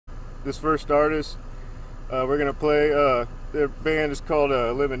this first artist. We're gonna play. Their band is called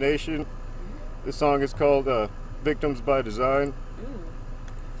Elimination. The song is called "Victims by Design."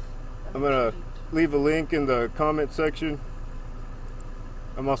 I'm gonna leave a link in the comment section.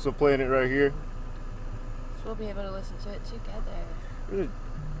 I'm also playing it right here. So we'll be able to listen to it together. There's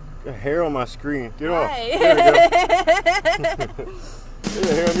a hair on my screen. Get off. Hi. There we go. There's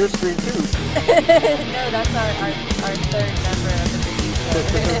a hair on your screen too. No, that's our third member of the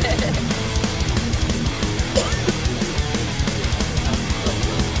video.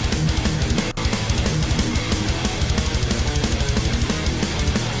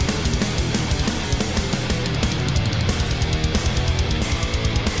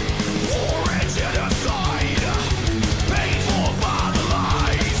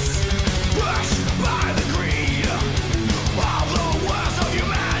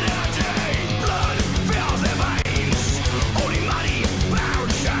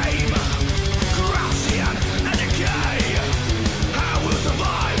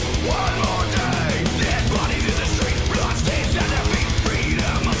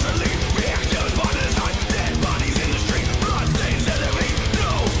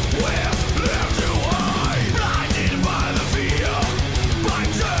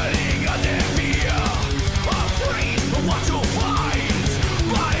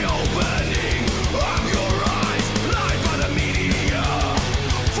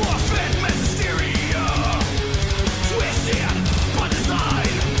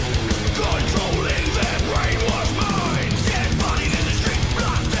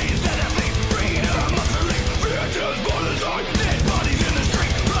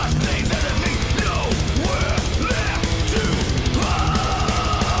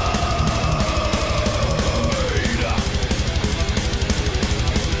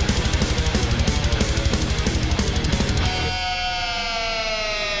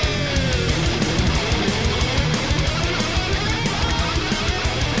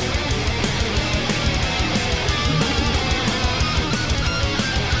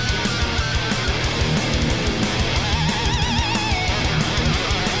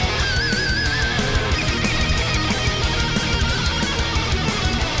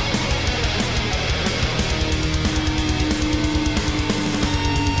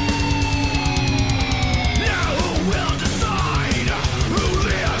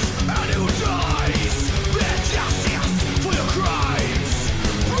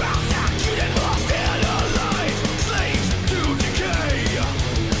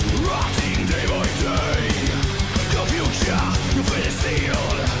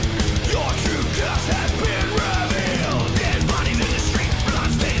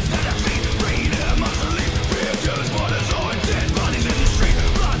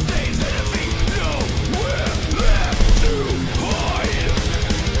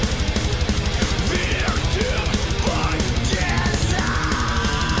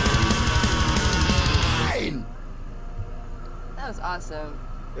 Awesome.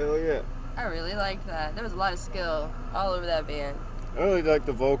 Hell yeah. I really like that. There was a lot of skill all over that band. I really like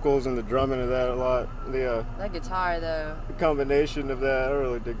the vocals and the drumming of that a lot. That guitar though. The combination of that, I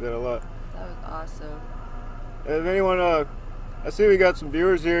really dig that a lot. That was awesome. And if anyone, I see we got some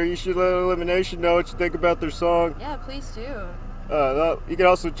viewers here. You should let Elimination know what you think about their song. Yeah, please do. You can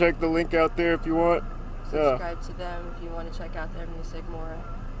also check the link out there if you want. Subscribe to them if you want to check out their music more.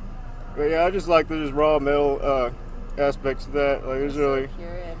 But yeah, I just like the just raw metal aspects of that. Like it's really so pure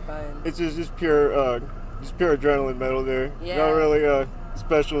and fun. It's just pure adrenaline metal there. Yeah. No really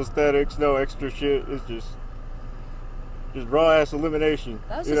special aesthetics, no extra shit. It's just raw ass elimination.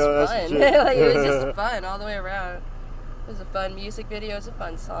 That was just fun. Like, it was just fun all the way around. It was a fun music video. It was a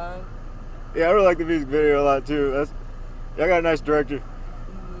fun song. Yeah, I really like the music video a lot too. I got a nice director.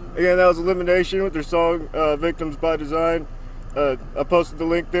 Mm-hmm. Again, that was Elimination with their song "Victims by Design." I posted the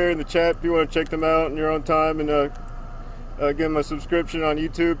link there in the chat if you want to check them out in your own time, and give them a subscription on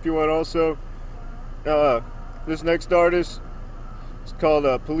YouTube if you want also. This next artist is called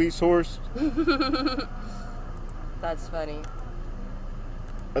Police Horse. That's funny.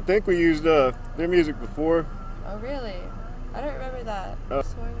 I think we used their music before. Oh really? I don't remember that.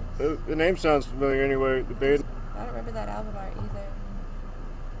 The name sounds familiar anyway, the band. I don't remember that album art either.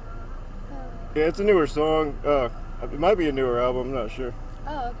 Yeah, it's a newer song. It might be a newer album, I'm not sure.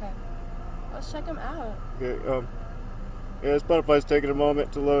 Oh, okay. Let's check them out. Okay, yeah, Spotify's taking a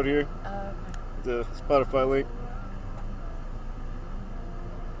moment to load here. Okay. The Spotify link.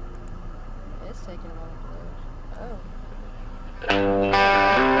 It's taking a moment to load. Oh.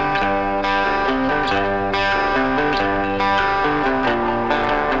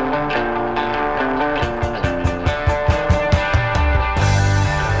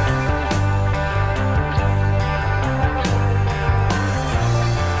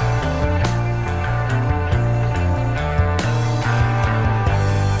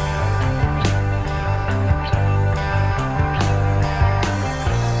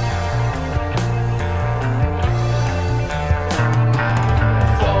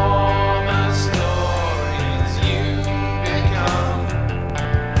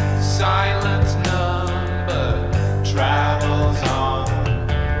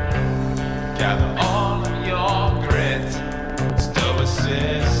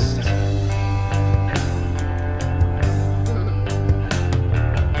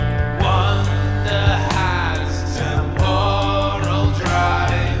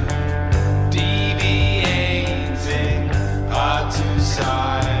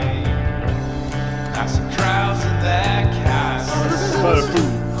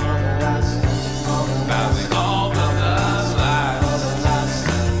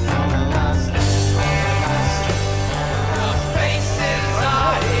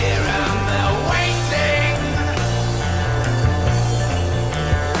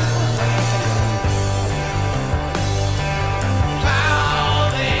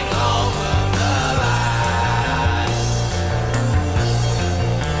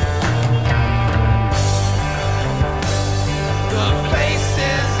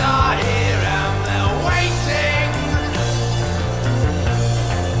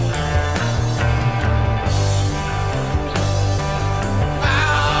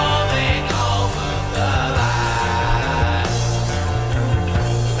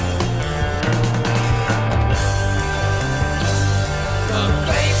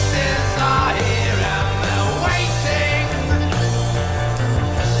 are here and they're waiting.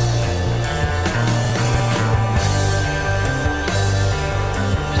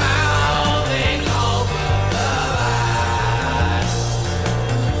 Howling over the land.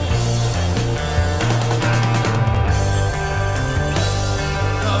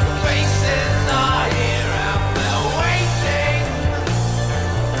 The faces are here and they're waiting.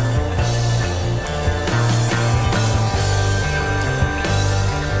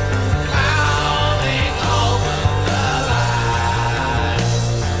 Howling over the land.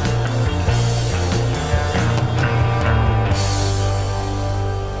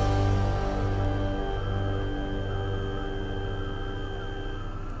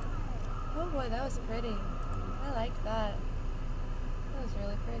 Oh boy, that was pretty. I like that. That was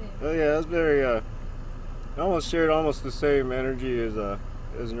really pretty. Oh yeah, that's very. It almost shared almost the same energy as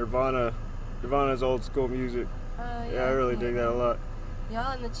Nirvana's old school music. Yeah, I really dig that a lot.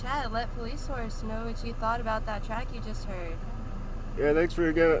 Y'all in the chat, let Police Horse know what you thought about that track you just heard. Yeah, thanks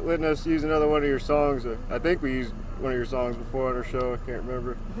for letting us use another one of your songs. I think we used one of your songs before on our show. I can't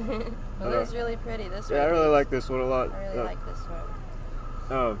remember. Well, that was really pretty. This one. Yeah, I really like this one a lot. I really like this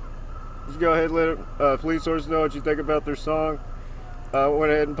one. Just go ahead and let Police Horse know what you think about their song.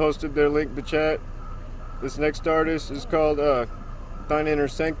 Went ahead and posted their link in the chat. This next artist is called Thine Inner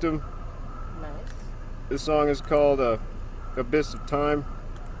Sanctum. Nice. This song is called Abyss of Time.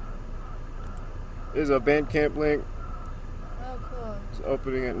 This is a Bandcamp link. Oh, cool. Just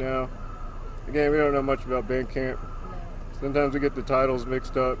opening it now. Again, we don't know much about Bandcamp. No. Sometimes we get the titles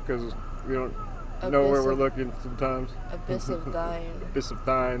mixed up because we don't know where we're looking sometimes. Abyss of Thine. Abyss of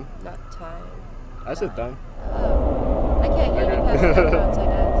Thine. Not Time. I said Thine. Oh. I can't hear you past the headphones, I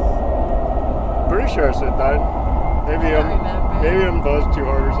guess. Pretty sure I said Thine. Maybe I don't remember. Maybe I'm buzzed too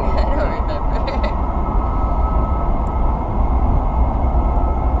hard or I something. don't remember.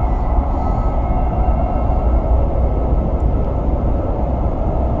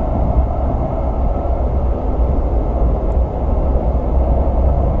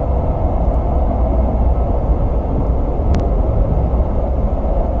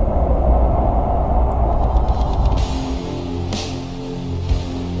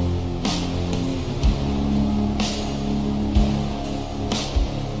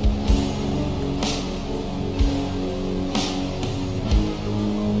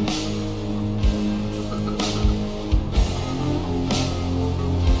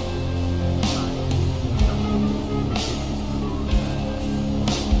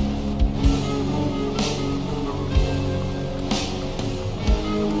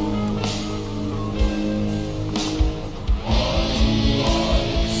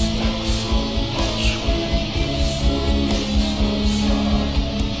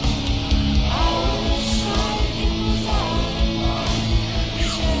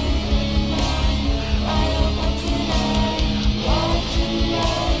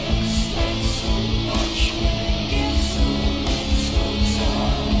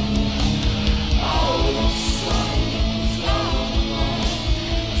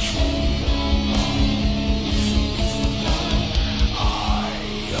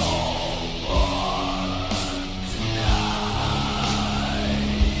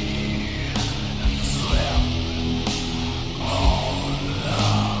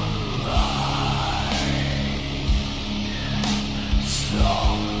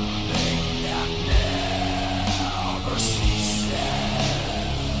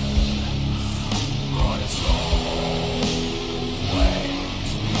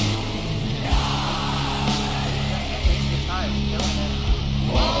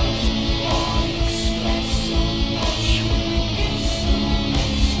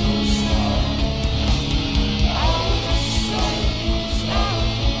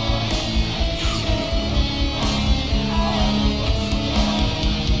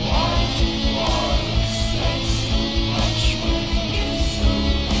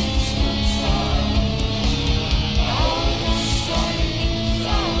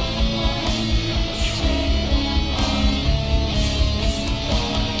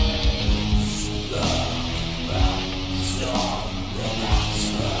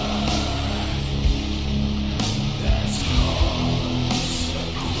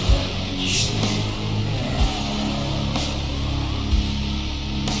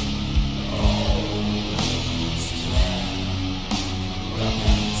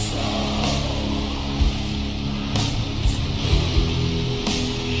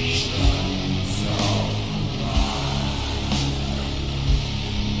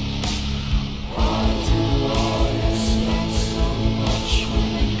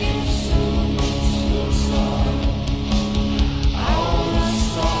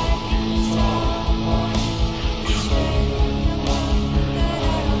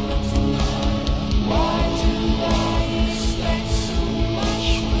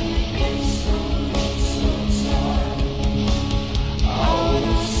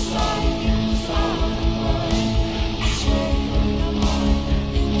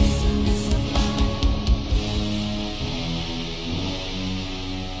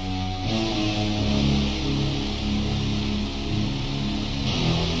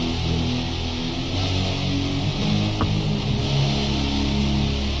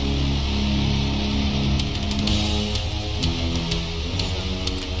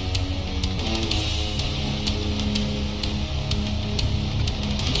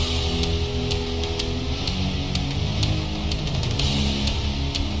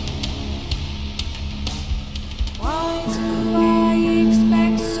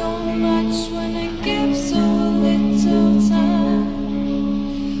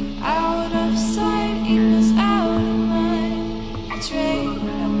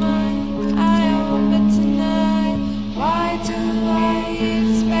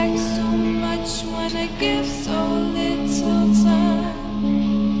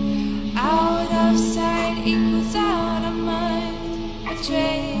 equals out of mind. A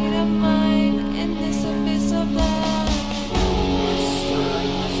trade of mine in this abyss of life.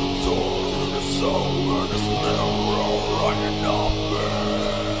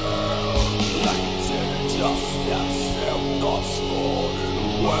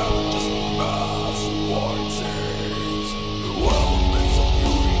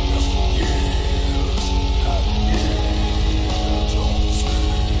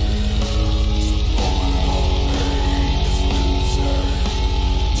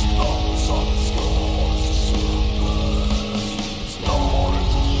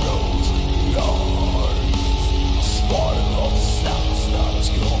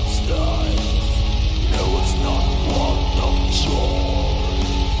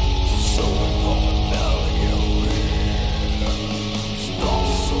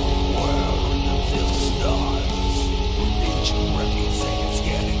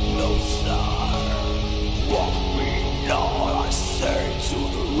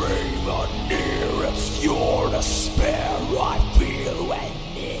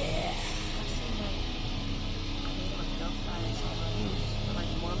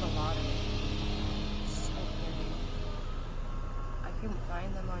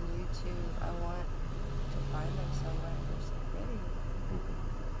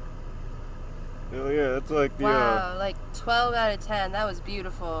 Hell yeah, that's like the Wow, like 12 out of 10. That was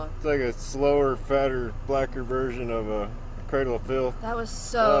beautiful. it's like a slower, fatter, blacker version of a Cradle of Filth. That was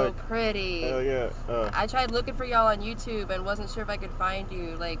so pretty. Hell yeah. I tried looking for y'all on YouTube and wasn't sure if I could find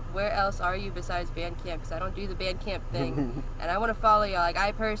you. Like, where else are you besides Bandcamp? Because I don't do the Bandcamp thing. And I want to follow y'all. Like,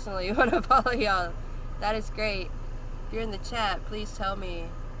 I personally want to follow y'all. That is great. If you're in the chat, please tell me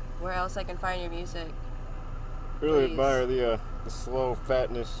where else I can find your music. Really Please. admire the slow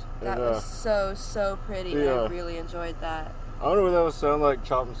fatness. That and, was so pretty. I really enjoyed that. I wonder what that would sound like,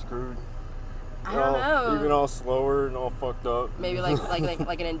 chopped and screwed. I don't know. Even all slower and all fucked up. Maybe like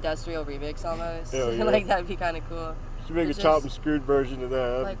an industrial remix almost. Hell yeah. Like that'd be kind of cool. Should make a chopped and screwed version of that.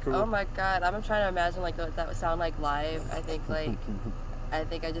 That'd Like, be cool. oh my god, I'm trying to imagine like what that would sound like live. I think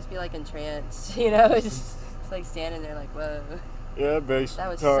I'd just be like entranced, you know, just like standing there like whoa. Yeah, that bass. That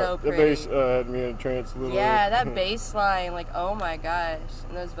was guitar, so pretty. The bass had me in a trance a little Yeah, bit. that bass line, like oh my gosh,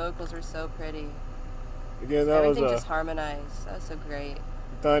 and those vocals were so pretty. Again, that Everything was just harmonized. That was so great.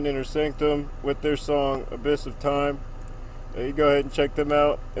 Unsigned Inner Sanctum with their song Abyss of Time. You go ahead and check them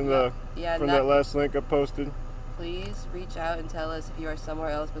out in the from that last link I posted. Please reach out and tell us if you are somewhere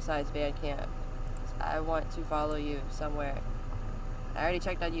else besides Bandcamp. I want to follow you somewhere. I already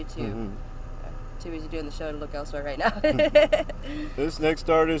checked on YouTube. I'm too busy doing the show to look elsewhere right now. This next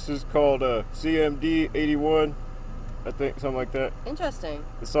artist is called CMD81, I think, something like that. Interesting.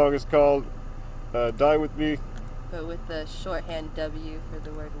 The song is called Die With Me. But with the shorthand W for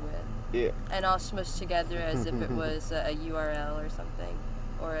the word with. Yeah. And all smushed together as if it was a URL or something,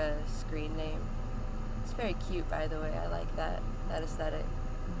 or a screen name. It's very cute, by the way. I like that aesthetic.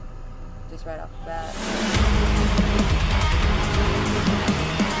 Just right off the bat.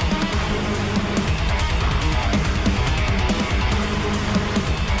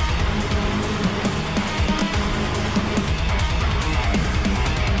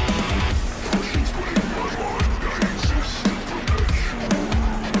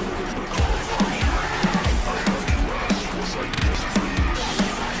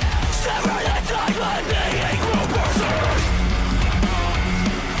 Sever the ties,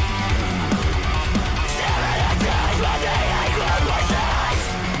 but they ain't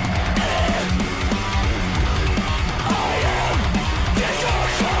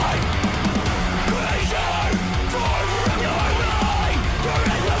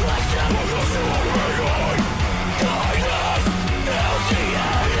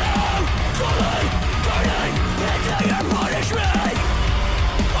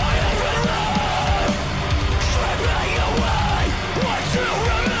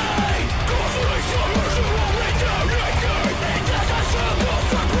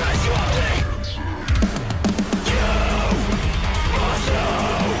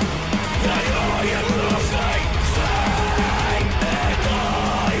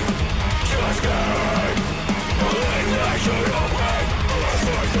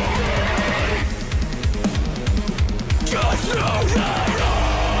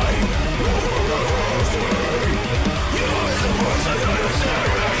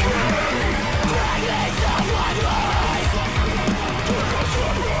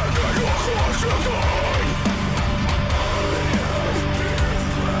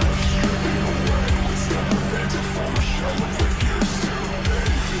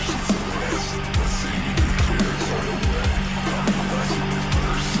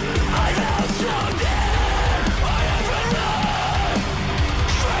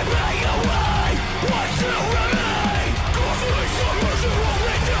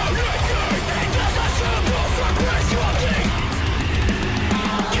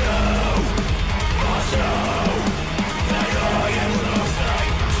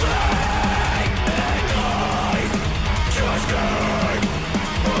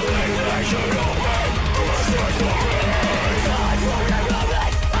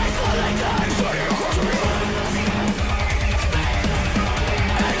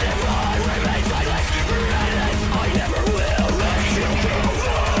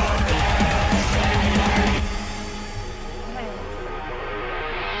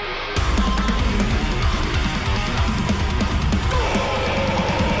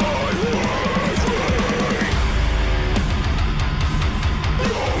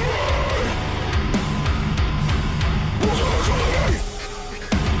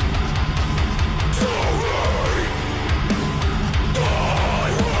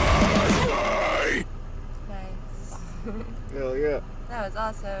That was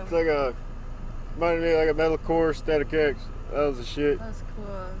awesome. It's like a, reminded me like a metalcore Static X. That was the shit. That was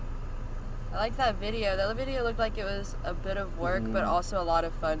cool. I like that video. That video looked like it was a bit of work, but also a lot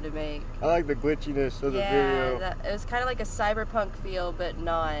of fun to make. I like the glitchiness of the video. Yeah, it was kind of like a cyberpunk feel, but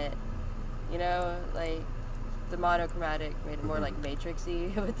not. You know, like the monochromatic made it more like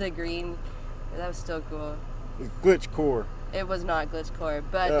Matrixy with the green. That was still cool. It's glitchcore. It was not glitchcore,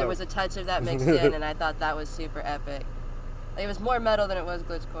 but there was a touch of that mixed in, and I thought that was super epic. Like, it was more metal than it was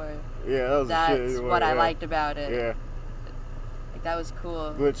glitchcore. Yeah, that was the shit. That's what I liked about it. Yeah. Like, that was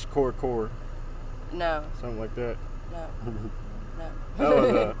cool. Glitchcore core. No. Something like that. No. No. That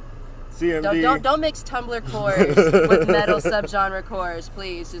was CMD. Don't mix Tumblr cores with metal subgenre cores,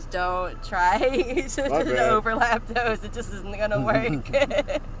 please. Just don't try to overlap those. It just isn't gonna work.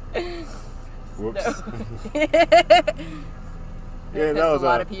 Whoops. No. Yeah, that piss was a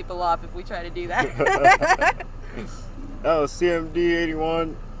lot of people off if we try to do that. That was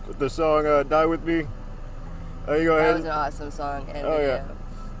CMD81 with the song "Die With Me." You go That ahead. was an awesome song and Oh, video.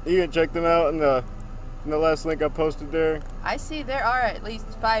 yeah. You can check them out in the last link I posted there. I see there are at least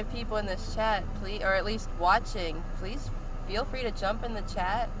 5 people in this chat, please, or at least watching. Please feel free to jump in the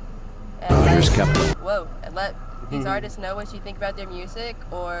chat and let these artists know what you think about their music,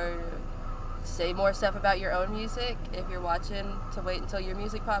 or say more stuff about your own music. If you're watching, to wait until your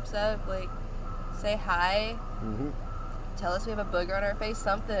music pops up, like say hi. Tell us we have a booger on our face,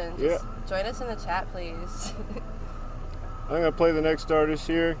 something. Just join us in the chat, please. I'm gonna play the next artist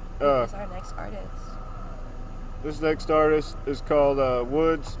here. Who's our next artist? This next artist is called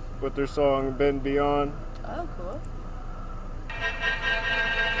Woods with their song "Bend Beyond." Oh, cool. I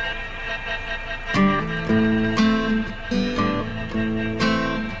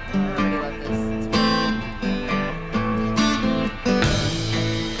already love this. It's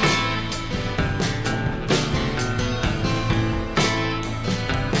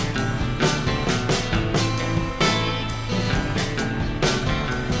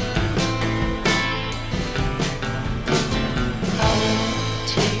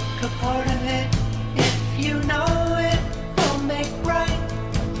Take a part of it if you know it will make right.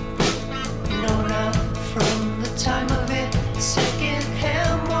 No, not from the time of it. Second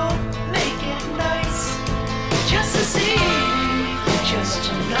hand won't make it nice. Just to see, just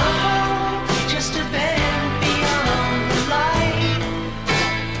to know, just to bend beyond the light.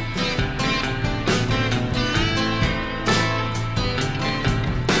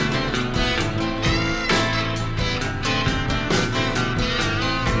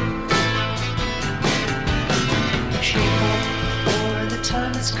 Shape up, for the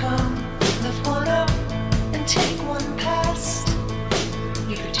time has come. Lift one up and take one past.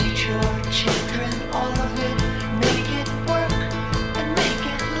 You could teach your children all of it. Make it work and make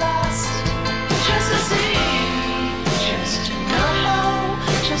it last. Just to see, just to know,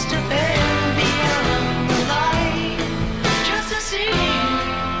 just to bend beyond the light. Just to see,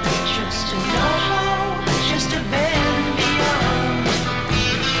 just to know, just to bend beyond.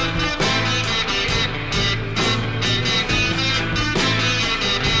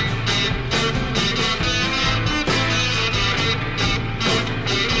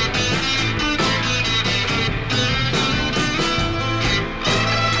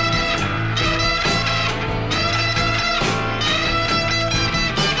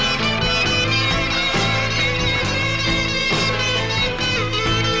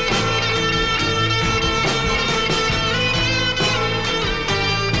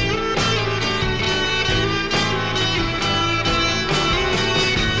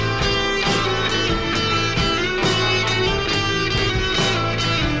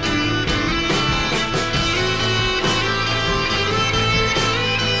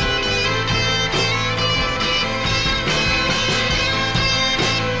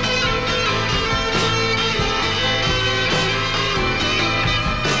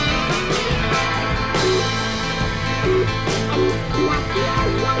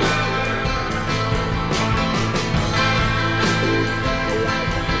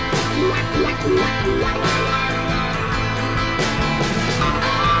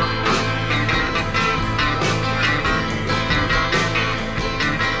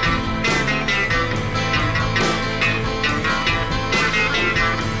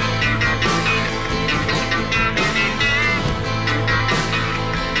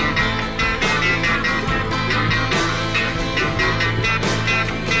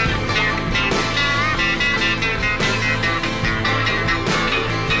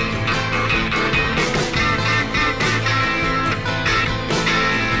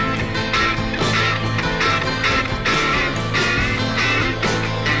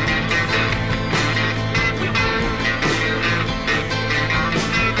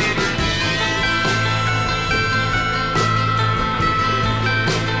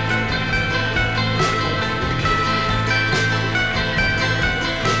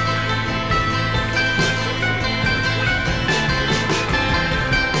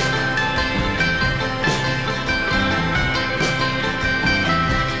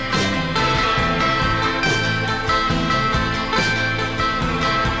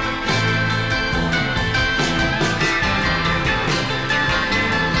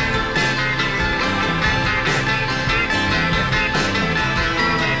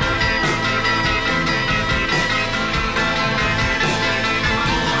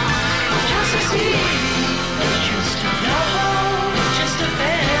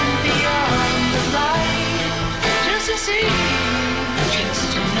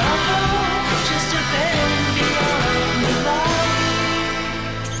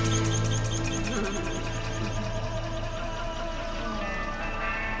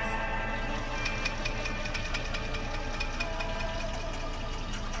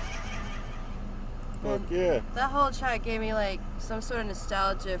 Fuck yeah. That whole track gave me like some sort of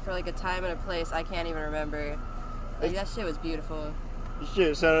nostalgia for like a time and a place I can't even remember. Like that shit was beautiful. This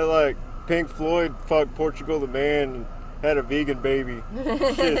shit sounded like Pink Floyd fucked Portugal the Man and had a vegan baby.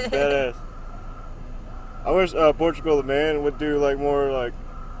 Shit's badass. I wish Portugal the Man would do like more like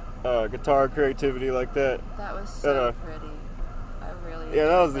guitar creativity like that. That was so pretty. I really yeah,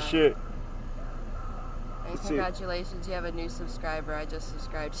 that was the shit. And congratulations, you have a new subscriber. I just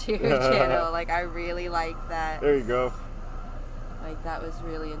subscribed to your channel. Like, I really like that. There you go. Like, that was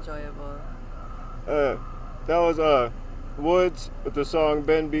really enjoyable. That was Woods with the song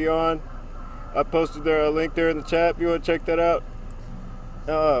Bend Beyond. I posted a link there in the chat if you want to check that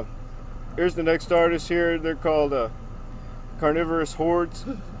out. Here's the next artist here. They're called Carnivorous Hordes.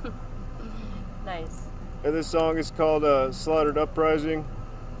 Nice. And this song is called Slaughtered Uprising.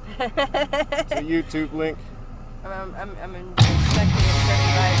 It's a YouTube link. I'm expecting a certain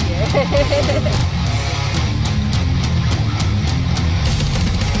vibe here.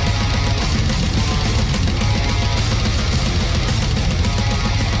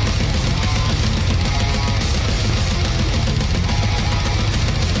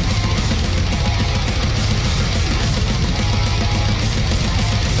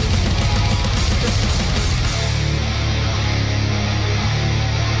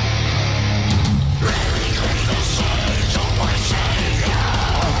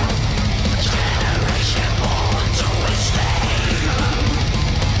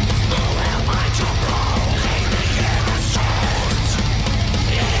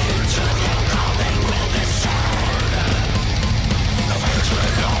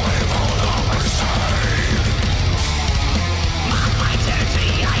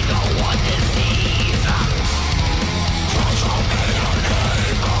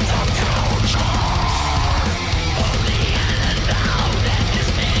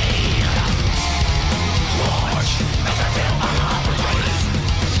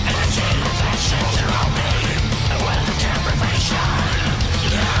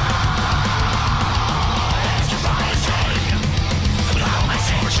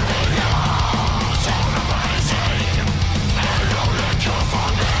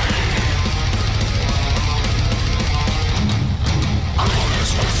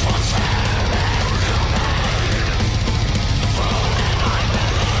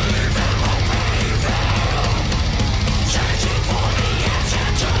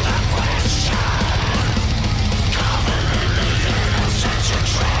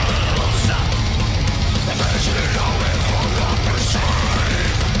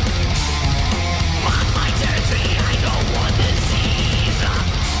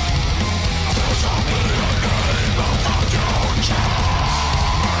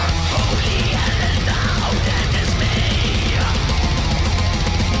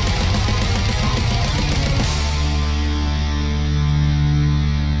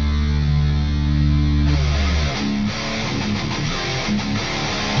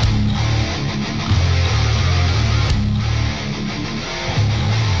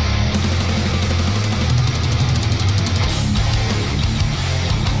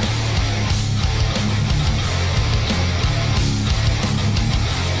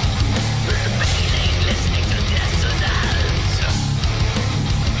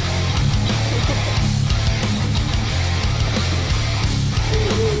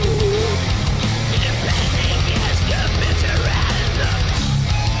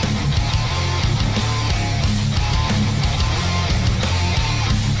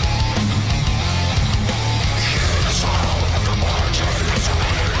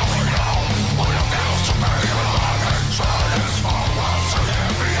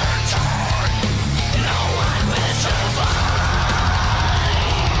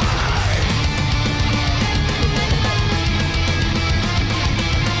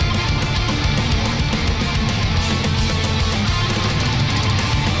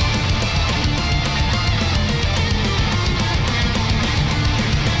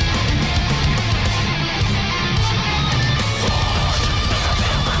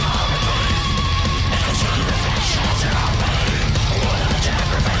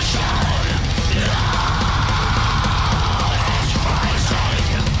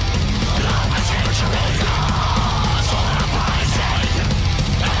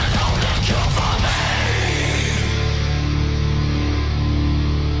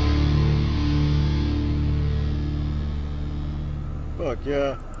 Fuck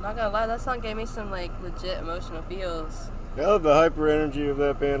yeah. I'm not gonna lie, that song gave me some like legit emotional feels. I love the hyper energy of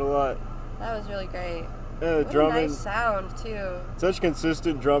that band a lot. That was really great. Yeah, the What a drumming. nice sound too. Such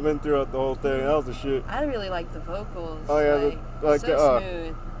consistent drumming throughout the whole thing. That was the shit. I really like the vocals. Oh, yeah, like so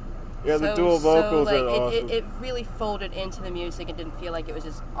smooth. Yeah, the dual vocals like, are awesome. It really folded into the music and didn't feel like it was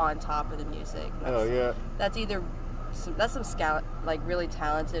just on top of the music. Oh yeah. That's either like really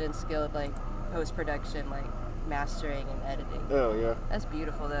talented and skilled like post production, like mastering and editing. Oh yeah. That's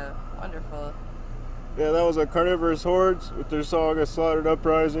beautiful though. Wonderful. Yeah, that was a Carnivorous Hordes with their song "A Slaughtered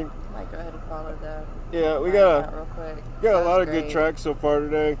Uprising." I might go ahead and follow them. Yeah, we Find got out real quick. a That lot was of good great. tracks so far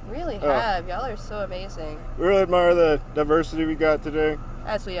today. Really have. Y'all are so amazing. We really admire the diversity we got today.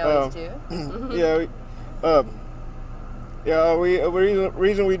 As we always do. Yeah,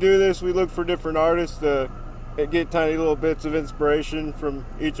 reason we do this, we look for different artists to get tiny little bits of inspiration from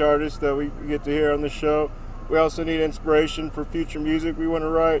each artist that we get to hear on the show. We also need inspiration for future music we want to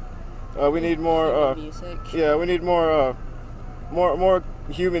write. We need more music. Yeah, we need more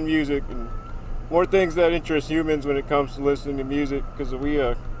human music and more things that interest humans when it comes to listening to music, because we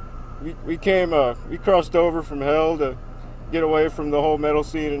crossed over from hell to get away from the whole metal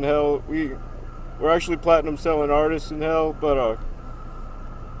scene in hell. We're actually platinum selling artists in hell, but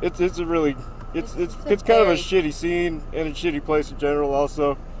it's kind of a shitty scene and a shitty place in general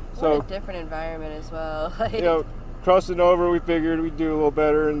also. So what a different environment as well. you know, crossing over, we figured we'd do a little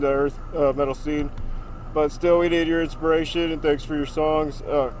better in the earth metal scene, but still we need your inspiration and thanks for your songs.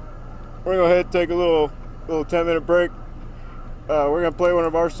 We're gonna go ahead and take a little 10-minute break. We're gonna play one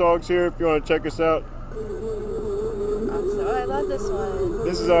of our songs here if you want to check us out. Awesome. Oh, I love this one.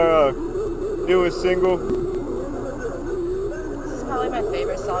 This is our newest single. This is probably my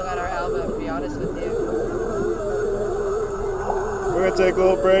favorite song on our album, to be honest with you. We're gonna take a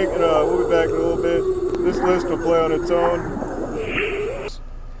little break and we'll be back in a little bit. This list will play on its own.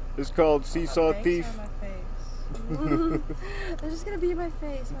 It's called Seesaw Thief. They're just gonna be in my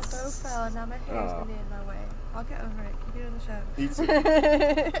face. My bow fell and now my hair's gonna be in my way. I'll get over it. Keep it in the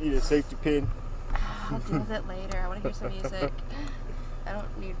show. Need a safety pin. I'll deal with it later. I want to hear some music. I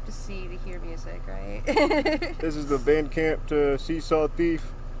don't need to see to hear music, right? This is the Bandcamp to Seesaw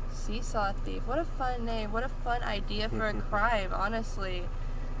Thief. Seesaw Thief. What a fun name. What a fun idea for a crime, honestly.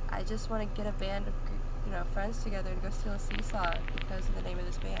 I just want to get a band of friends together and go steal a seesaw because of the name of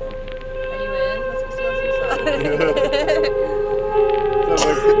this band. Are you in? Let's go steal a seesaw. Sounds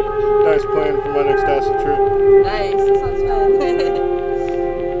like a nice plan for my next acid trip. Nice. That sounds fun.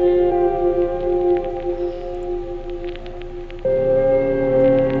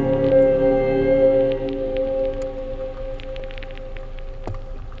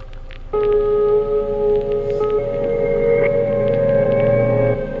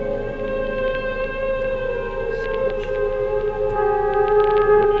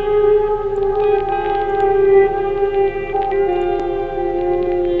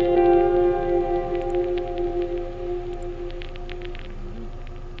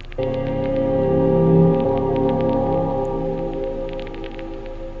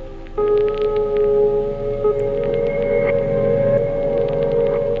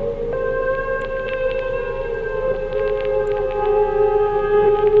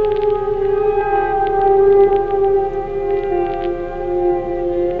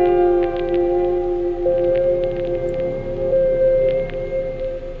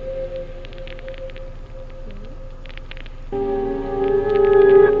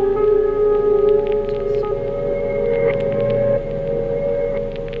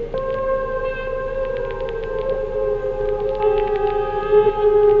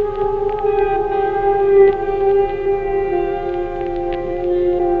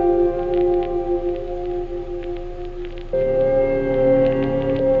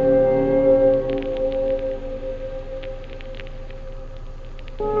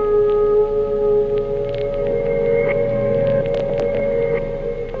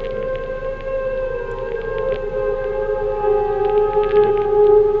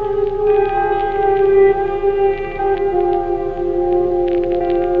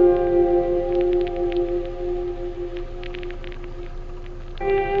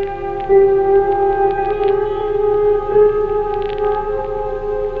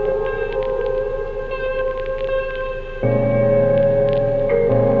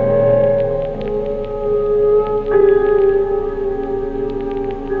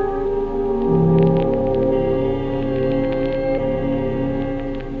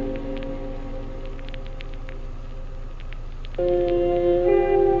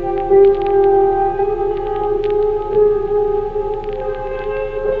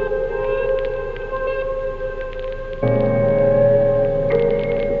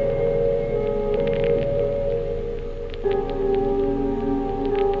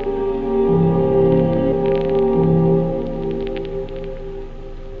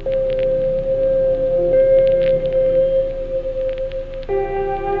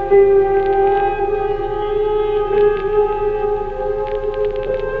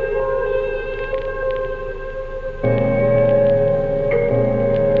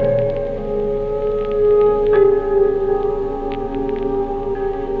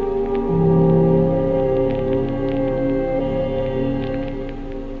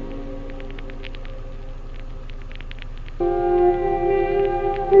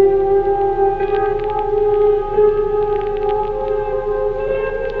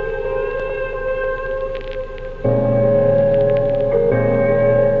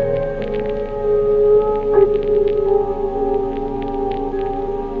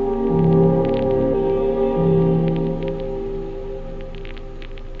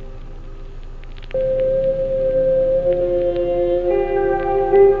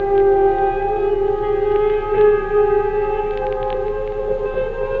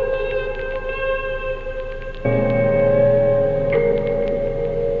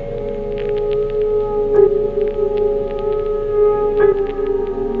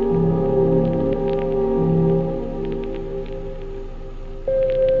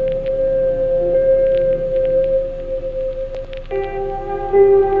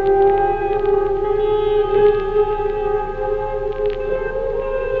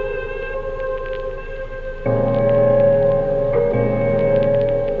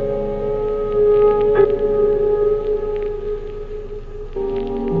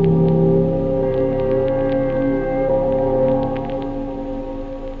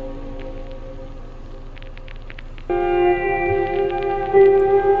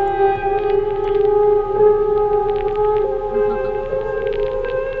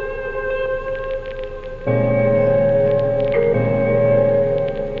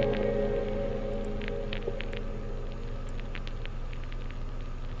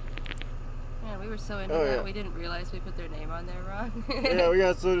 we put their name on there wrong. Yeah, we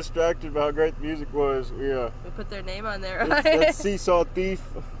got so distracted by how great the music was. We put their name on there wrong. that's Seesaw Thief.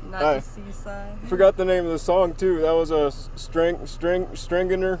 Not the seaside. Forgot the name of the song too. That was a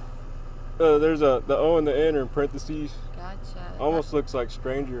Stranginer. There's the O and the N are in parentheses. Gotcha. Almost looks like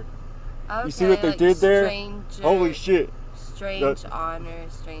stranger. Okay, You see what they like did there? Stranger, Holy shit. Strange honor,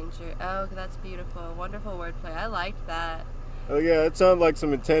 stranger. Oh, that's beautiful. Wonderful wordplay. I liked that. Oh yeah, it sounded like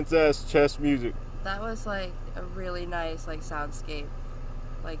some intense ass chess music. That was like a really nice like soundscape.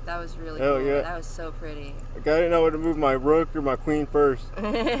 Like that was really Hell cool. yeah. That was so pretty. Like I didn't know where to move my rook or my queen first.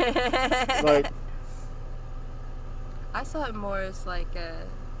 Like I saw it more as like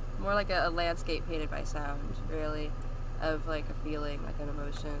a landscape painted by sound, really, of like a feeling, like an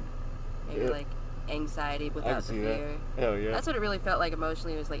emotion, maybe like anxiety without the fear. That. Hell yeah. That's what it really felt like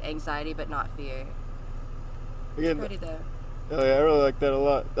emotionally. It was like anxiety but not fear. It's pretty though. Hell yeah, I really like that a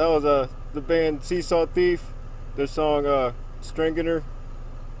lot. That was the band Seesaw Thief, their song Stranginer.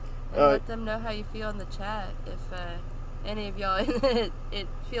 And let them know how you feel in the chat if any of y'all it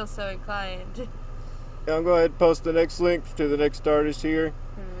feels so inclined. Yeah, I'm going to go ahead and post the next link to the next artist here.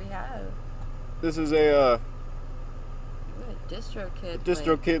 Who do we have? This is a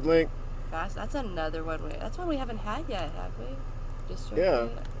DistroKid link. Fast. That's another one. That's one we haven't had yet, have we? Yeah.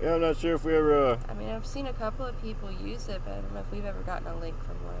 Yeah, I'm not sure if we ever. I mean, I've seen a couple of people use it, but I don't know if we've ever gotten a link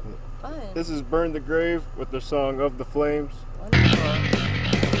from one. Fun. This is Burn the Grave with their song Of the Flames. Wonderful.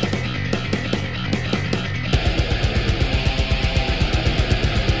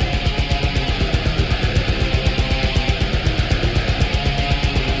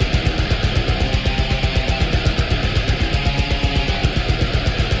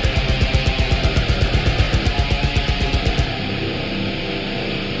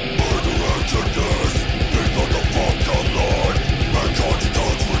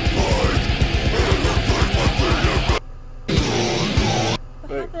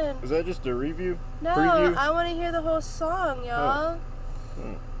 Is that just a review? No, preview? I want to hear the whole song, y'all.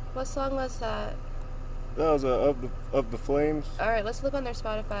 Oh. What song was that? That was Of the Flames. All right, let's look on their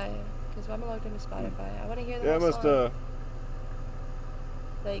Spotify because I'm logged into Spotify. I want to hear the Yeah, whole I must song.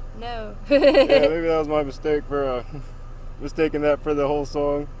 Like no. Yeah, maybe that was my mistake for mistaking that for the whole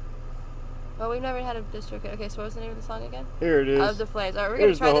song. Well, we've never had a DistroKid. Okay, so what was the name of the song again? Here it is. Of the Flames. All right, we're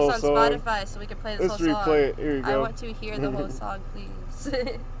going to try this on song. Spotify so we can play this Let's whole song. Let's replay it. Here you go. I want to hear the whole song, please.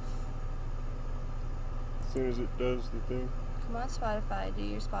 As soon as it does the thing. Come on, Spotify. Do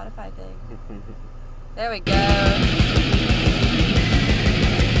your Spotify thing. There we go.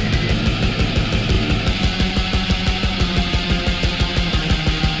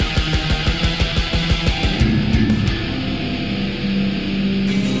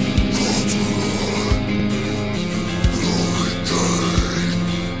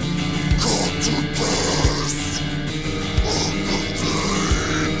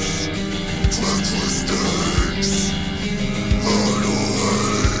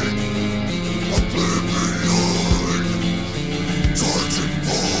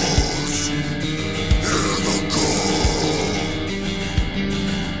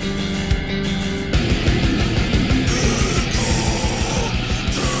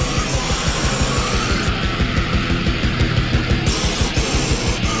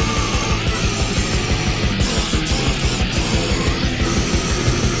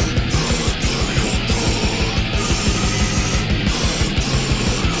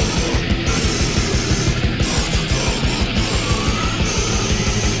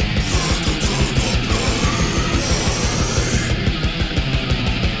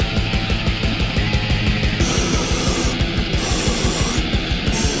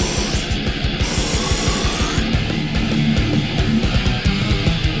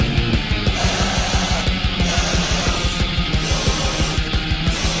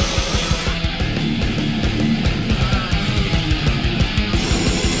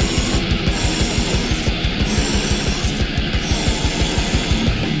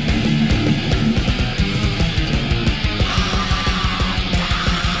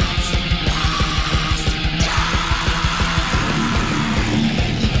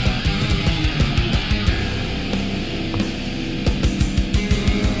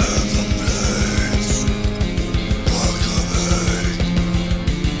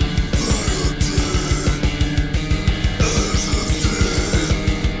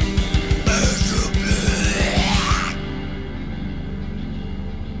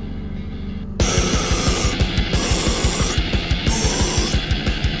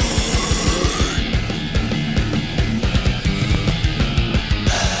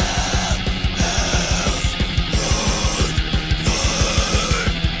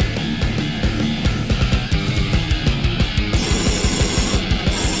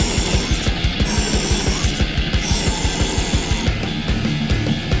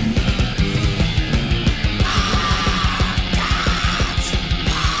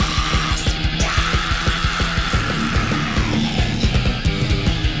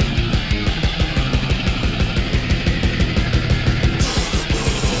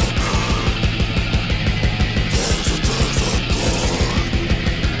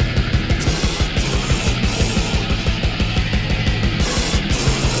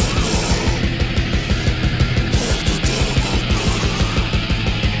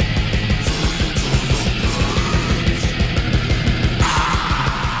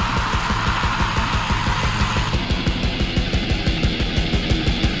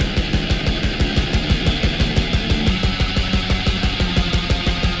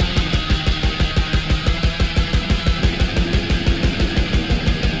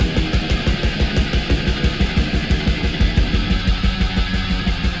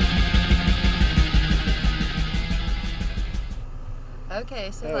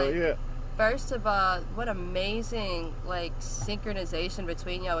 Okay, so Hell like, yeah. first of all, what amazing like synchronization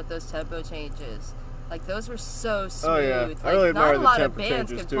between y'all with those tempo changes. Like those were so smooth. Oh, yeah. Like I really not admire a the lot of tempo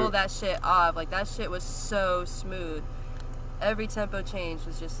bands changes, can pull too. that shit off. Like that shit was so smooth. Every tempo change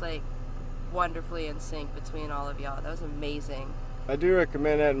was just like wonderfully in sync between all of y'all. That was amazing. I do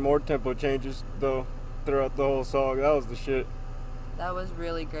recommend adding more tempo changes though throughout the whole song. That was the shit. That was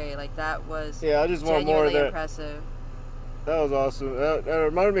really great. Like that was Yeah, I just want more of genuinely that. impressive. That was awesome. That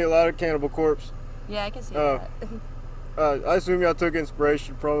reminded me a lot of Cannibal Corpse. Yeah, I can see Oh. that. I assume y'all took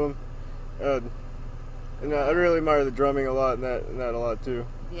inspiration from them. And I really admire the drumming a lot in that a lot too.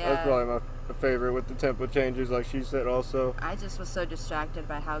 Yeah. That's probably my favorite with the tempo changes, like she said also. I just was so distracted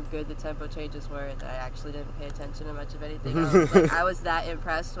by how good the tempo changes were that I actually didn't pay attention to much of anything else. Like, I was that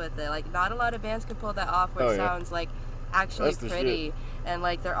impressed with it. Like, not a lot of bands can pull that off where Oh, it yeah. sounds, like, actually That's the pretty. And,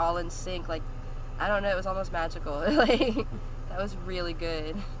 like, they're all in sync. Like, I don't know, it was almost magical. Like, that was really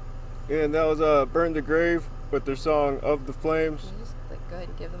good. Yeah, and that was Burn the Grave with their song Of the Flames. Can you just, like, go ahead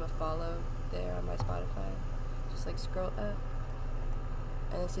and give them a follow there on my Spotify? Just, like, scroll up.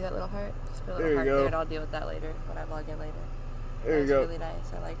 And then see that little heart? Just put a There little you heart go. there and I'll deal with that later when I log in later. There you That's go. really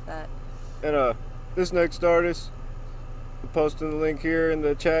nice. I like that. And this next artist, I'm posting the link here in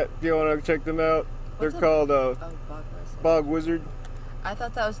the chat if you want to check them out. What's They're a- called Oh, Bog Wizard. Bog Wizard. I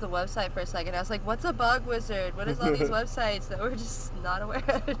thought that was the website for a second. I was like, what's a Bog Wizard? What is all these websites that we're just not aware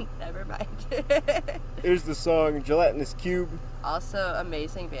of? Never mind. Here's the song Gelatinous Cube. Also,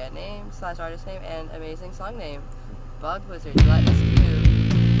 amazing band name / artist name and amazing song name. Bog Wizard, Gelatinous Cube.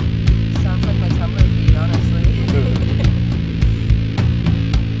 Sounds like my Tumblr feed, honestly.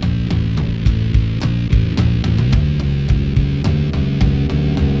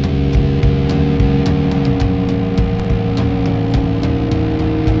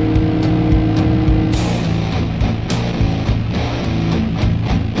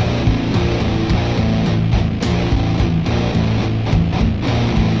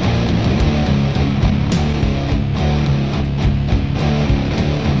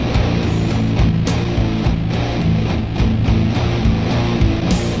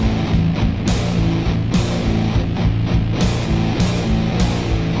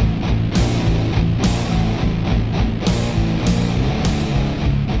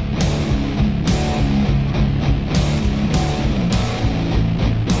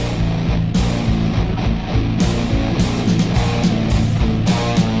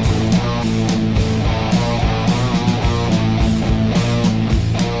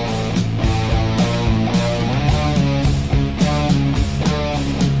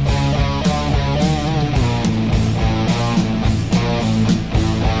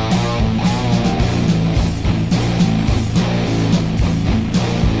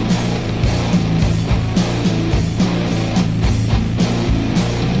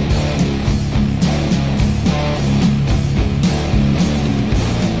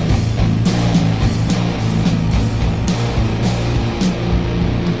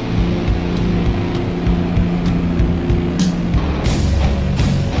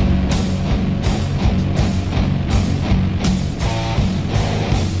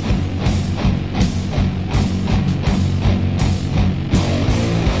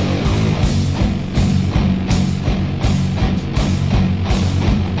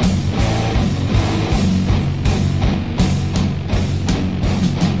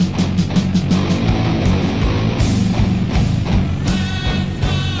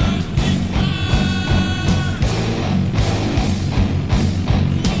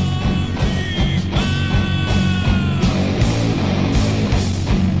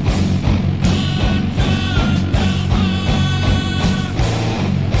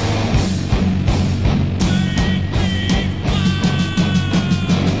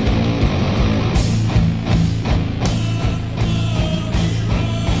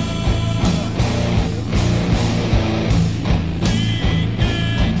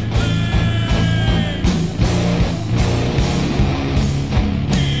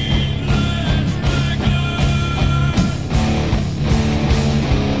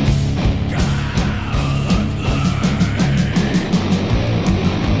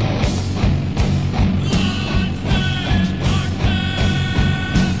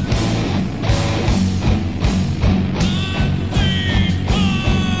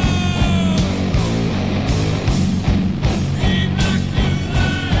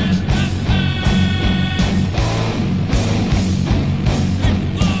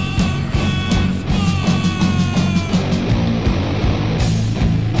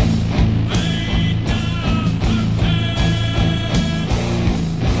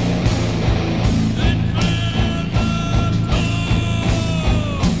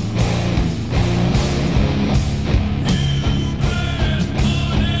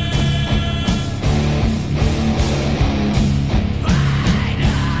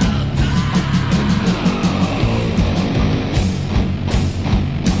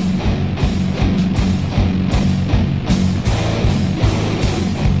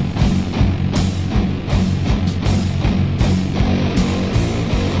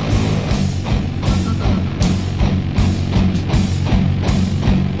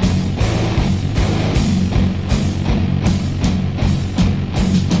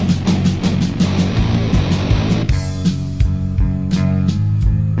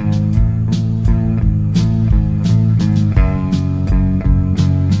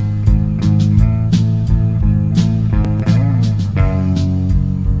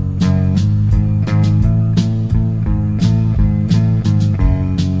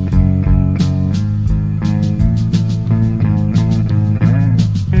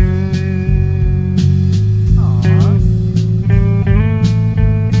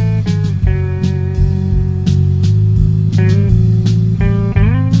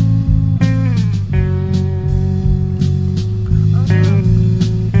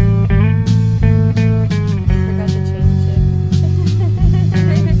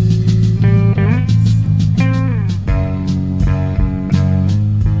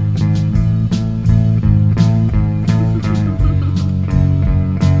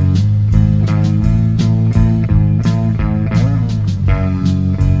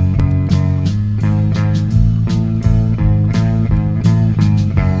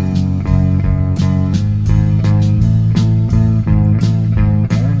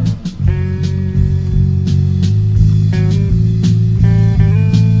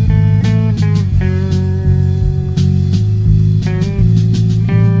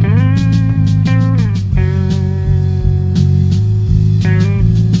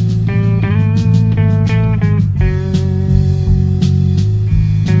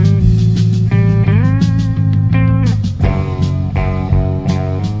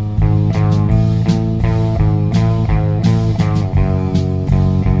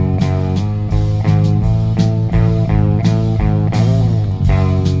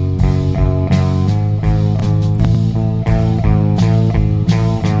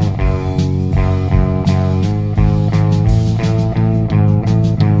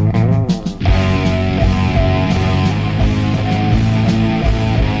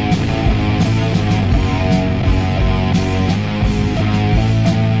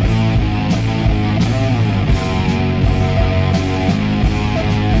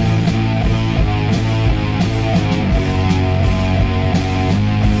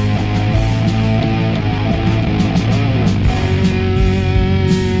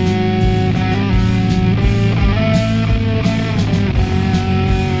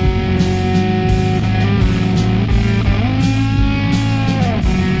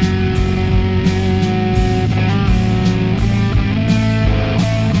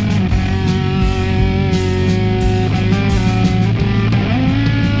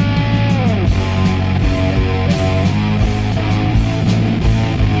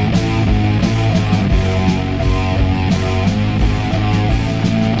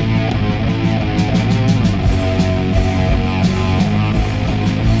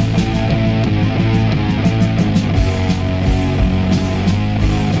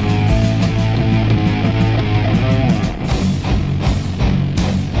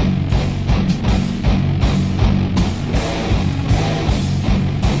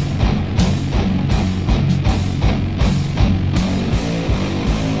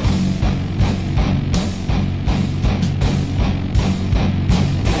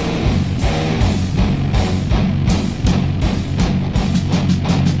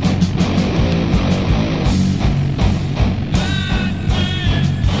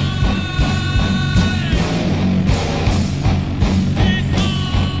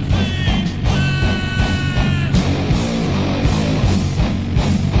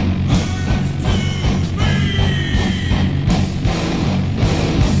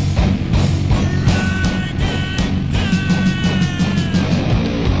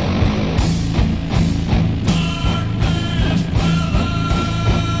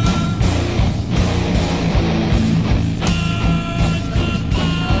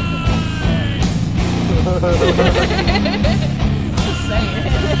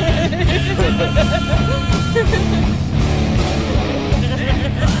 actually not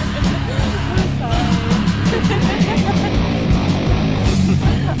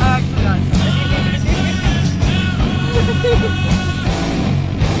sorry.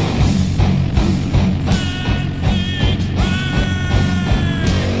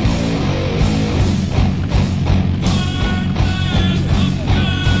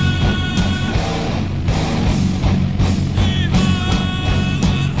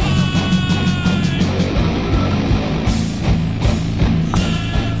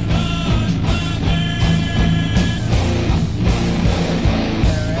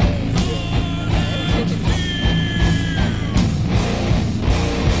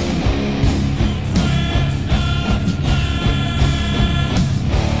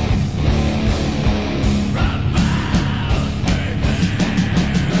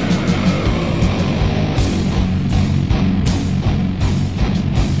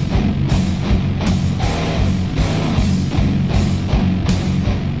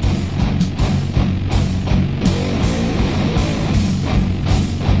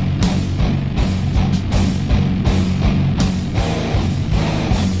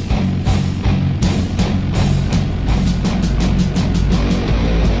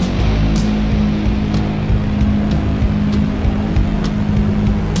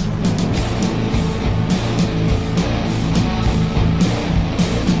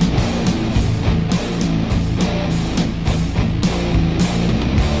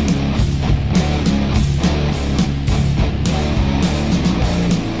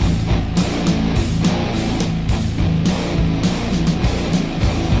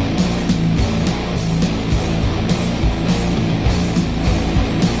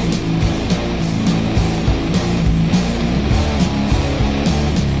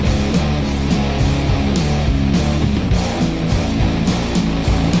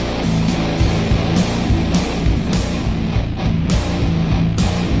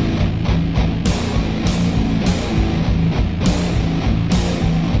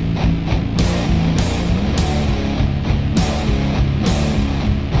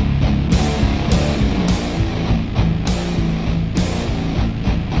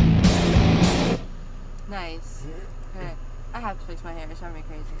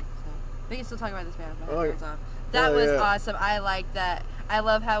 We can still talk about this band with my headphones off. That was awesome. I like that. I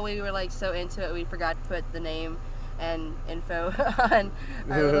love how we were like so into it we forgot to put the name and info on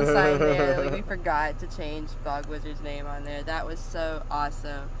our little sign there. Like we forgot to change Bog Wizard's name on there. That was so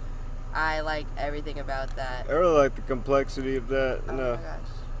awesome. I like everything about that. I really like the complexity of that. Oh my gosh.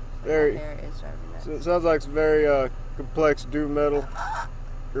 Very. My hair is driving me nuts. So it sounds like some very complex doom metal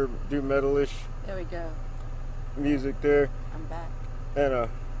or doom metalish. There we go. Music there. I'm back. And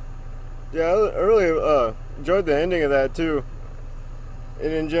yeah, I really enjoyed the ending of that too.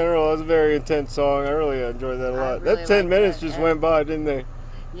 And in general, it was a very intense song. I really enjoyed that a lot. Really that 10 minutes just went by, didn't they?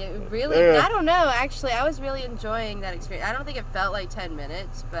 Yeah, really. Yeah. I don't know. Actually, I was really enjoying that experience. I don't think it felt like 10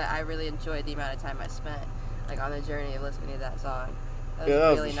 minutes, but I really enjoyed the amount of time I spent, like, on the journey of listening to that song. That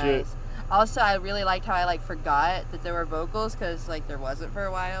was really nice. Shit. Also, I really liked how I like forgot that there were vocals because like there wasn't for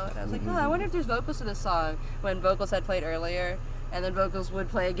a while, and I was like, oh, I wonder if there's vocals to this song when vocals had played earlier, and then vocals would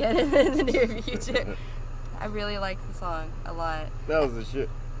play again in the near future. I really liked the song a lot. That was the shit.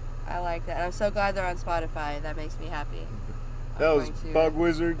 I like that. And I'm so glad they're on Spotify. That makes me happy. That was Bog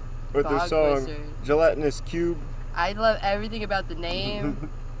Wizard with their song Gelatinous Cube. I love everything about the name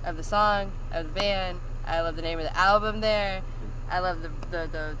of the song, of the band. I love the name of the album there. I love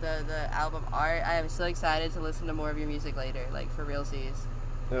the album art. I am so excited to listen to more of your music later, like for realsies.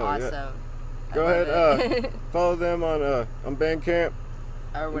 Awesome. Yeah. Go ahead, follow them on Bandcamp.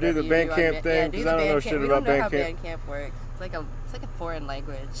 Or do the Bandcamp thing, because I don't know shit about Bandcamp. We don't know how Bandcamp works. It's like a foreign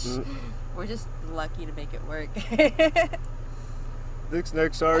language. We're just lucky to make it work. This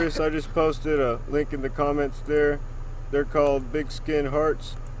next artist, I just posted a link in the comments there. They're called Big Skin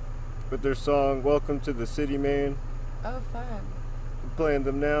Hearts with their song Welcome to the City Man. Oh, fun. I'm playing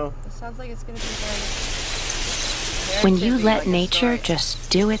them now. It sounds like it's going to be very when you let nature just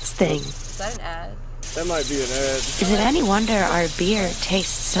do its thing. Is that an ad? That might be an ad. Is it any wonder our beer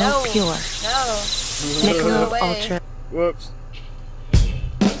tastes so pure? No. Michelob Ultra. Whoops. I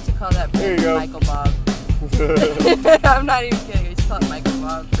used to call that brand Michael Bob. I'm not even kidding. I used to call it Michael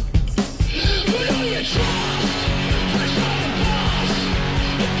Bob.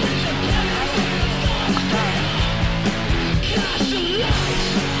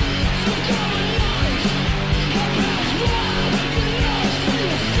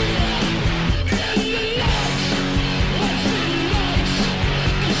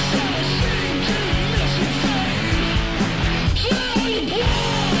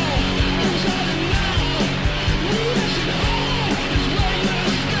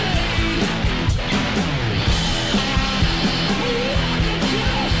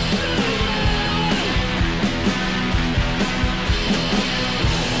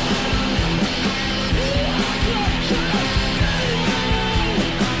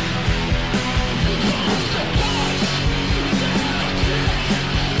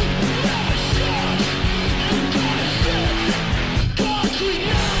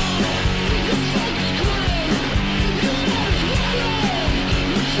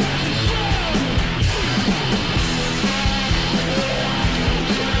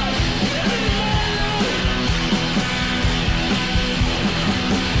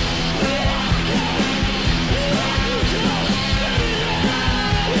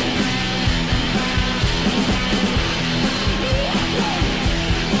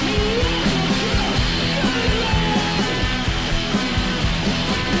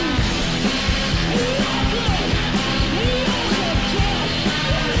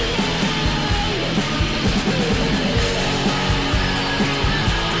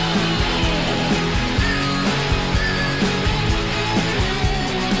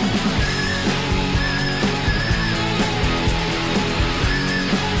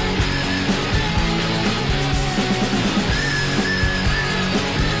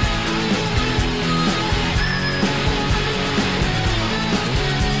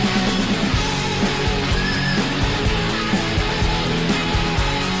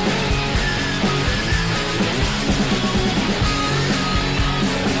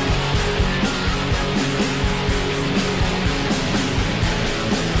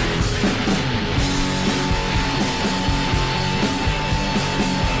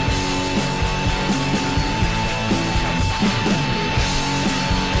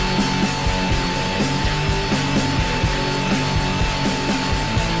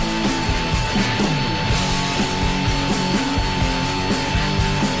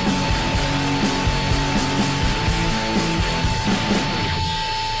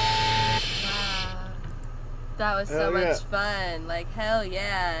 was so Hell yeah. much fun. Like, hell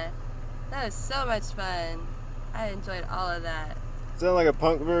yeah. That was so much fun. I enjoyed all of that. Sounded like a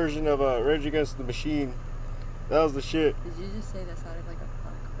punk version of Rage Against the Machine. That was the shit. Did you just say that sounded like a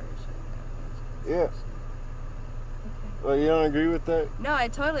punk version of Yeah. Okay. Well, you don't agree with that? No, I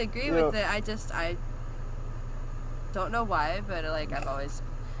totally agree Yeah. with it. I don't know why, but like I've always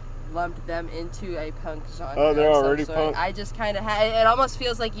lumped them into a punk genre. Oh, they're of some already sort. punk? I just kind of it almost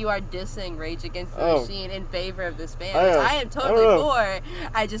feels like you are dissing Rage Against the Oh. Machine in favor of this band, I which am. I am I totally don't know. for.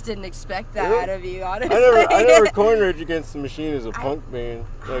 I just didn't expect that Really? out of you, honestly. I never coined Rage Against the Machine as a punk band.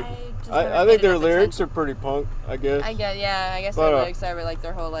 Like, just never I paid think their enough lyrics attention. are pretty punk, I guess. I guess But, their lyrics are like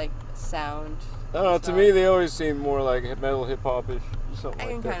their whole like sound. I don't know, to me they always seem more like metal hip-hop-ish, something I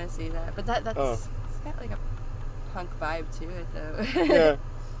like can that. kind of see that, but that's Oh. it's got like a punk vibe to it though.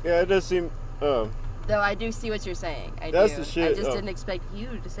 Yeah, it does seem, Though I do see what you're saying. That's do. the shit, I just oh. didn't expect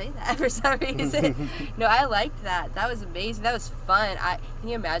you to say that for some reason. No, I liked that. That was amazing. That was fun. Can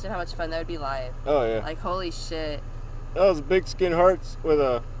you imagine how much fun that would be live? oh yeah. Like, holy shit. That was Big Skin Hearts with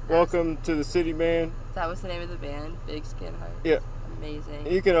a Welcome to the City Man. That was the name of the band, Big Skin Hearts. Yeah.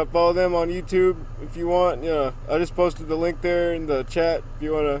 Amazing. You can follow them on YouTube if you want. I just posted the link there in the chat if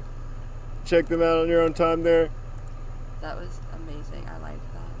you want to check them out on your own time there. That was amazing. I liked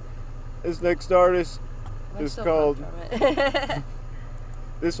that. This next artist I'm is still called, pumped from it.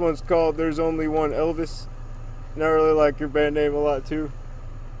 this one's called There's Only One Elvis. And I really like your band name a lot too.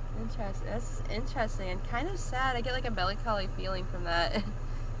 Interesting. That's interesting and kind of sad. I get like a melancholy feeling from that.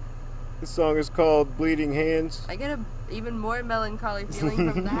 This song is called Bleeding Hands. I get a even more melancholy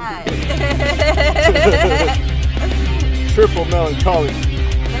feeling from that. Triple melancholy.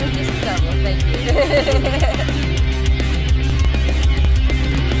 That was just double. Thank you.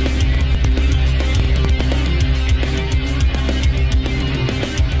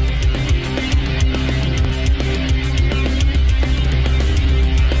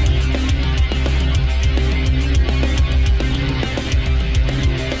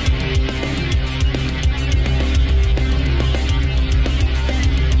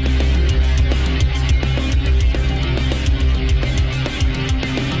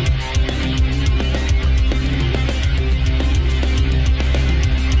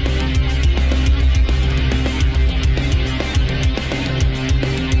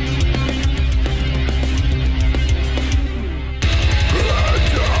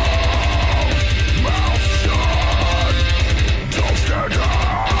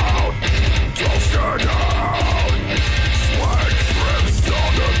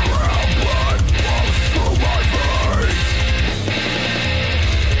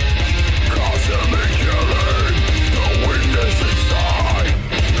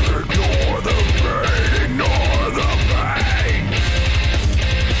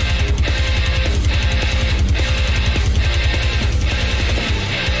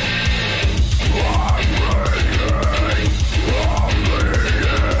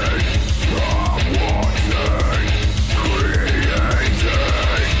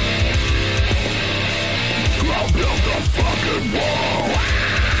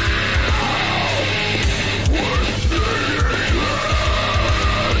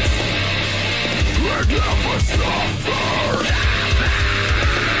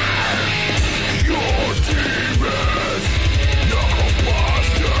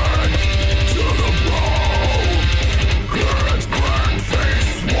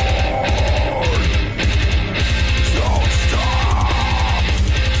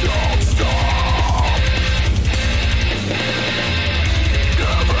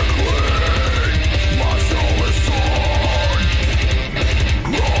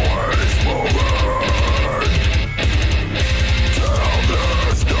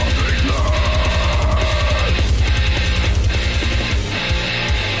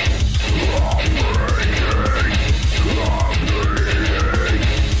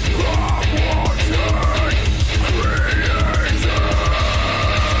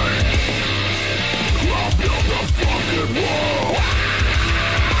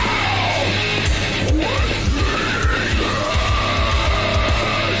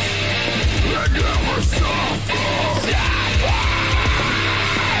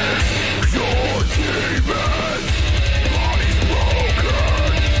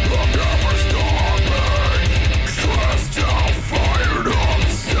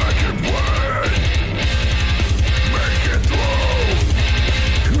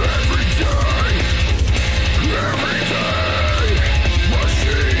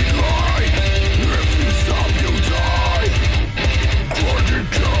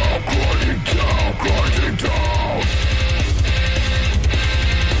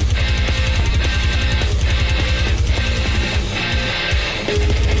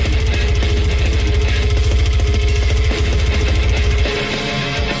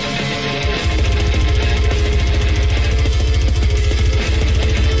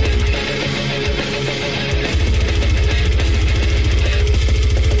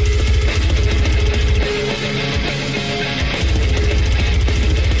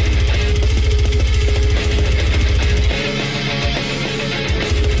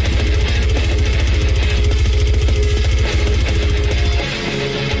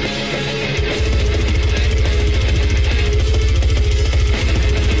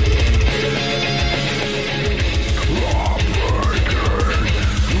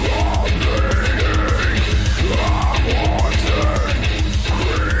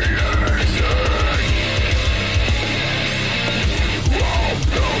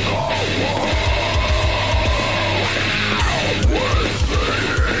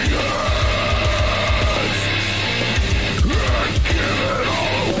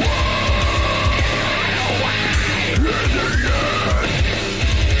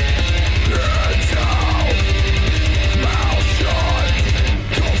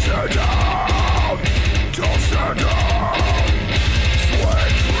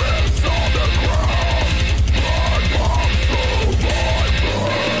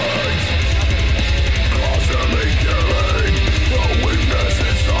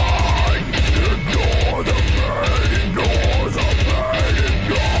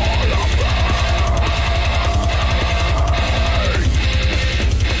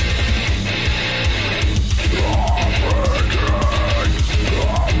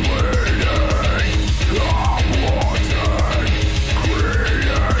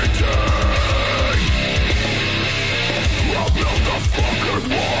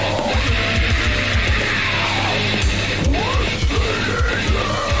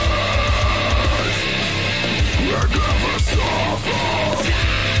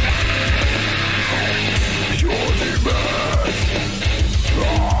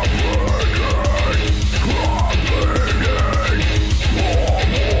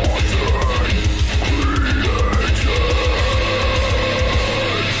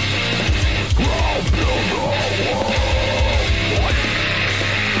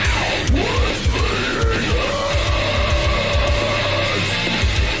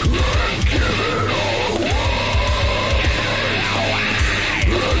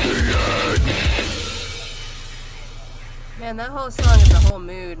 Man, that whole song is a whole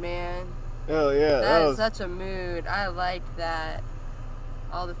mood, man. Hell yeah. That is such a mood. I like that.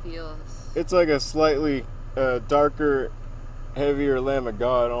 All the feels. It's like a slightly darker, heavier Lamb of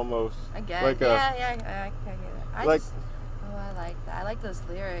God almost. I guess. Like yeah, I get that. I like like that. I like those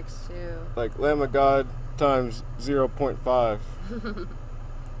lyrics too. Like Lamb of God times 0.5.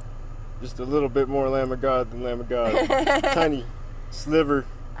 Just a little bit more Lamb of God than Lamb of God. Tiny sliver.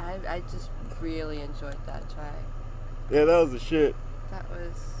 I just really enjoyed that track. Yeah, that was the shit. That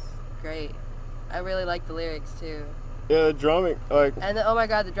was great. I really like the lyrics too. Yeah, the drumming, like. And oh my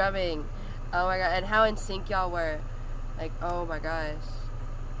god, the drumming. Oh my god, and how in sync y'all were. Like, oh my gosh.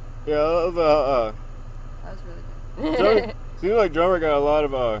 Yeah, I love that was really good. Seems like drummer got a lot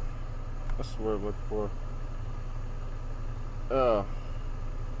of what's the word I'm looking for?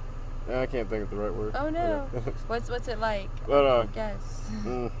 I can't think of the right word. Oh no. What's it like? But I guess.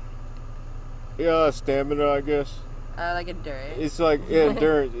 Yeah, stamina, I guess. Like endurance. It's like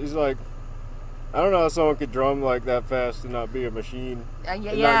endurance. It's like I don't know how someone could drum like that fast and not be a machine.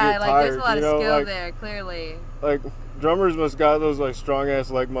 Yeah, like tired, there's a lot of skill like, there, clearly. Like drummers must got those like strong ass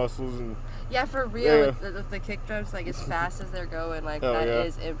leg muscles and. Yeah, for real. With the kick drums, like as fast as they're going, like that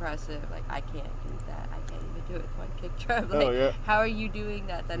is impressive. Like I can't do that. I can't even do it with one kick drum. Like how are you doing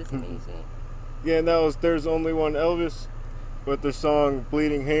that? That is amazing. Yeah, and that was There's Only One Elvis with their song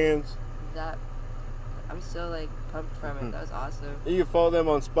Bleeding Hands. That I'm still like pumped from it. That was awesome. You can follow them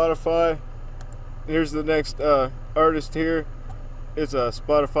on Spotify. Here's the next artist here. It's a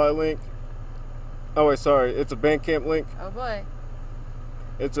Spotify link. Oh wait, sorry, it's a Bandcamp link. Oh boy.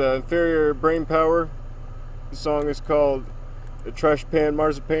 It's Inferior Brain Power. The song is called The Trash Pan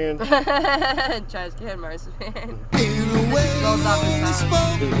Marzipan. Trash Can Marzipan. In a way only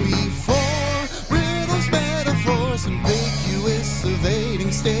spoke before. Riddles, metaphors, ambiguous,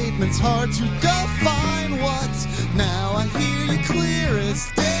 evading statements hard to define what's. Now I hear you clear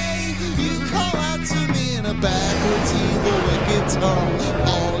as day. You call out to me in a backwards, evil, wicked tongue.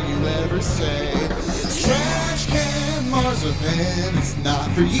 All you ever say. Trash can marzipan, it's not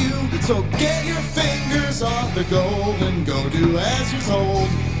for you. So get your fingers off the gold and go do as you're told.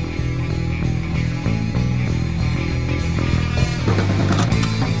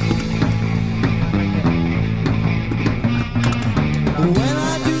 When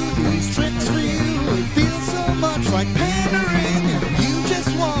I do these tricks for you, it feels so much like pandering. And you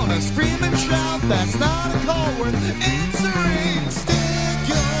just wanna scream and shout, that's not a call worth answering. Stick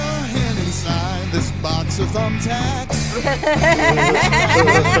your hand inside this box of thumbtacks.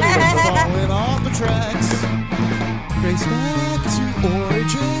 Falling off the tracks. Race back to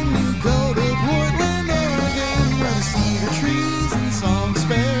origin. You go to Portland, Oregon, where the cedar trees and song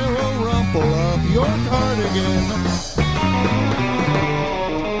sparrow rumple up your cardigan.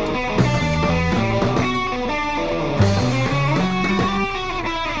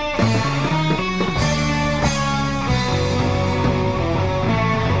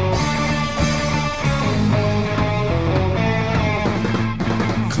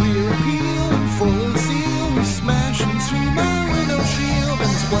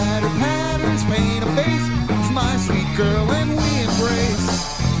 Splatter patterns paint a face of my sweet girl and we embrace.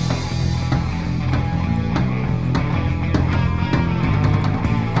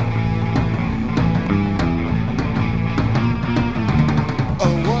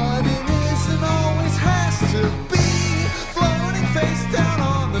 Oh, what it isn't always has to be. Floating face down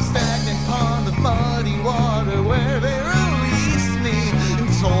on the stagnant pond of muddy water where they released me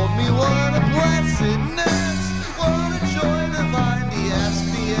and told me what a blessedness, what a joy divine.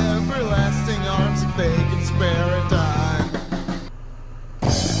 Everlasting arms if they can spare a dime.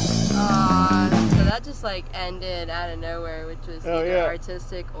 So that just like ended out of nowhere, which was either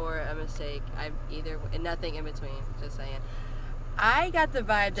artistic or a mistake. I'm either nothing in between. Just saying. I got the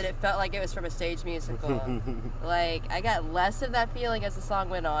vibe that it felt like it was from a stage musical. Like I got less of that feeling as the song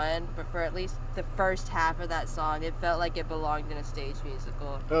went on, but for at least the first half of that song, it felt like it belonged in a stage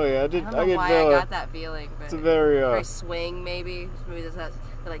musical. Oh yeah, I did. I don't know why I got that feeling, but it's a very swing maybe. Maybe there's that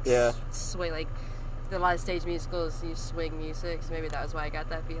like swing, like a lot of stage musicals use swing music, so maybe that was why I got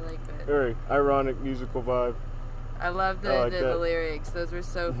that feeling. But very ironic musical vibe. I love the lyrics; those were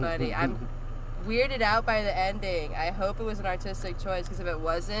so funny. I'm weirded out by the ending. I hope it was an artistic choice, because if it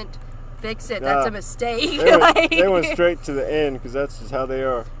wasn't, fix it. That's a mistake. They went straight to the end because that's just how they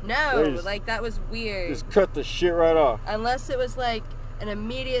are. No, like that was weird. Just cut the shit right off. Unless it was like an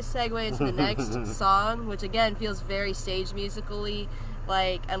immediate segue into the next song, which again feels very stage musically.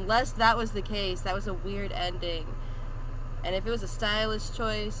 Like, unless that was the case, that was a weird ending. And if it was a stylish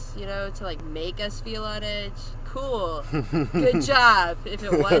choice, you know, to like make us feel on edge, cool. Good job. If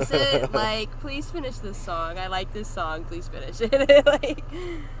it wasn't, like, please finish this song. I like this song. Please finish it. Like,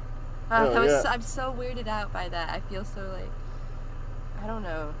 I'm so weirded out by that. I feel so like, I don't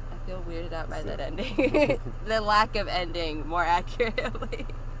know. I feel weirded out by that ending. The lack of ending, more accurately.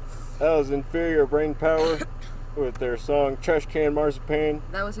 That was Inferior Brain Power with their song Trash Can Marzipan.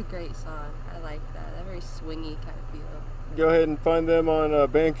 That was a great song. I like that. That very swingy kind of feel. Go ahead and find them on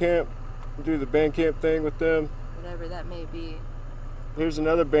Bandcamp. Do the Bandcamp thing with them. Whatever that may be. Here's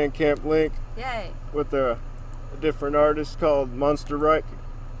another Bandcamp link. Yay. With a different artist called monsterreich.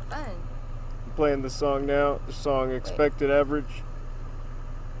 Fun. I'm playing the song now. The song Expected Average.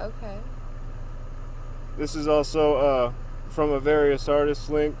 Okay. This is also from a various artists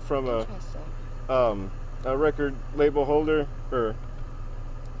link from a record label holder, or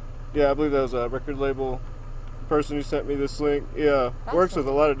yeah, I believe that was a record label person who sent me this link. Yeah, works with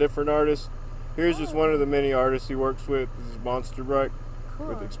a lot of different artists. Here's just one of the many artists he works with. This is monsterreich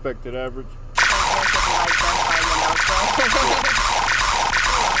with Expected Average.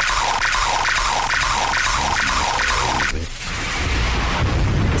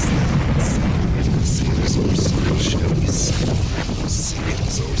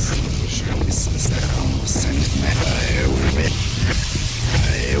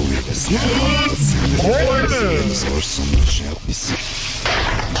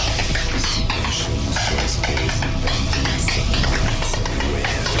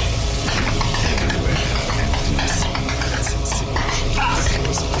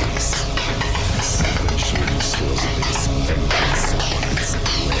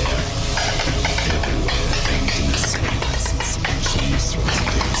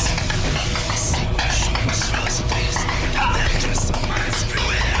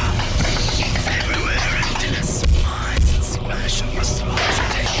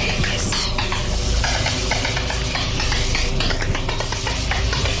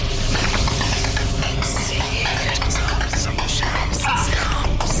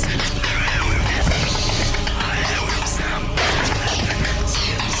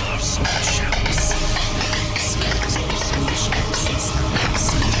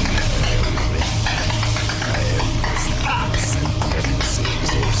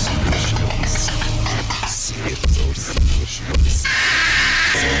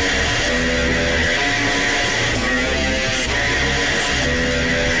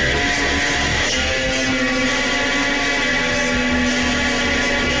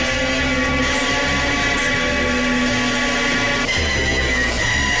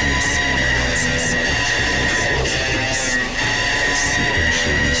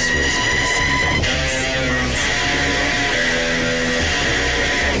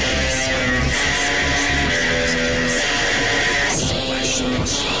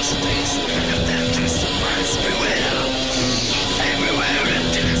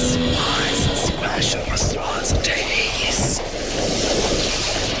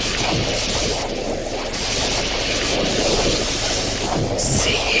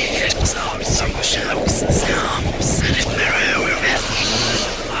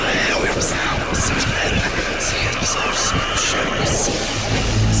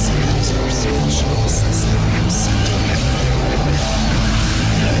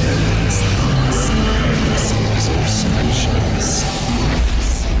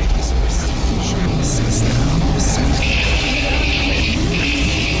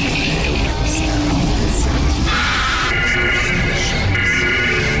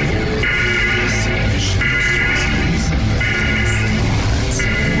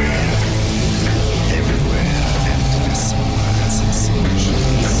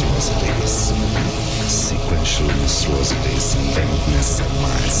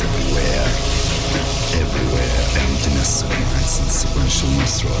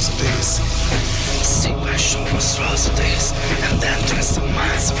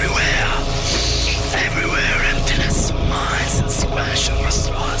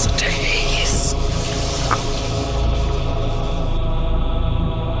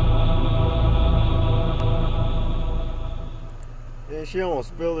 She almost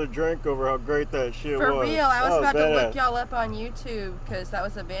spilled her drink over how great that shit was. For real, I was about to look y'all up on YouTube because that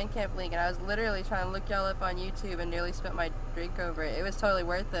was a Bandcamp link, and I was literally trying to look y'all up on YouTube and nearly spit my drink over it. It was totally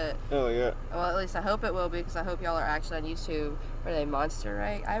worth it. Oh yeah. Well, at least I hope it will be, because I hope y'all are actually on YouTube. Were they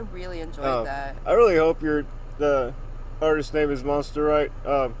monsterreich? I really enjoyed that. I really hope the artist name is monsterreich.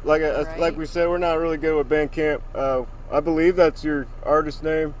 Like we said, we're not really good with Bandcamp. I believe that's your artist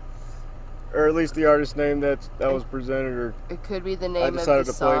name. Or at least the artist name that was presented, or it could be the name of the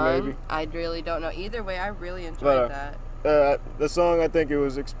song. I really don't know. Either way, I really enjoyed that. The song, I think it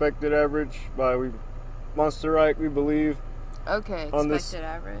was Expected Average by Monsterreich, we believe. Okay, On this expected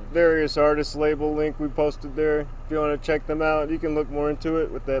average. various artist label link we posted there. If you want to check them out, you can look more into it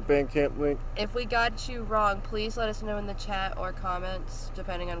with that Bandcamp link. If we got you wrong, please let us know in the chat or comments,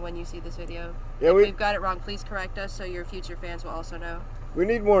 depending on when you see this video. Yeah, if we've got it wrong, please correct us so your future fans will also know. We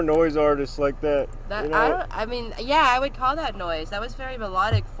need more noise artists like that. That you know? I mean, yeah, I would call that noise. That was very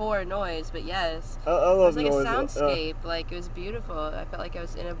melodic for noise, but yes. I love it was like noise. a soundscape. Like, it was beautiful. I felt like I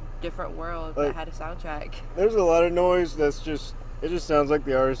was in a different world that had a soundtrack. There's a lot of noise that's just... It just sounds like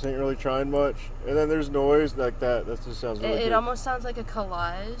the artist ain't really trying much. And then there's noise like that. That just sounds really good. It almost sounds like a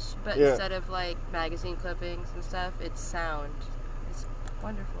collage, but instead of like magazine clippings and stuff, it's sound. It's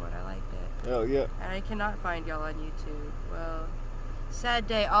wonderful and I liked it. Oh, yeah. And I cannot find y'all on YouTube. Well, sad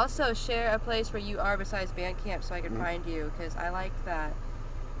day. Also, share a place where you are besides Bandcamp so I can find you, because I liked that.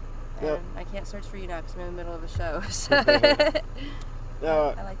 And I can't search for you now because I'm in the middle of a show. So I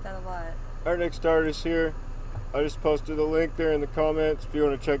like that a lot. Our next artist here, I just posted a link there in the comments if you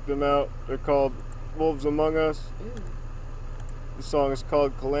want to check them out. They're called Wolves Among Us. Ooh. The song is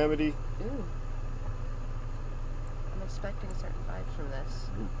called Calamity. Ooh. I'm expecting certain vibes from this.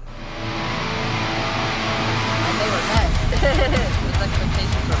 And they were met. Those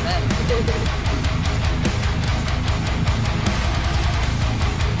expectations were met.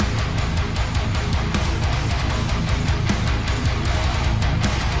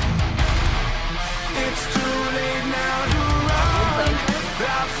 It's too late now to run. I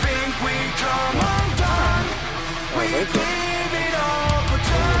think we come undone. We gave it all, but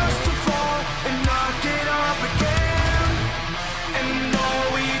just to fall and not get up again. And all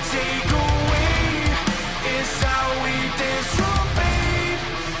we take away is how we disobeyed.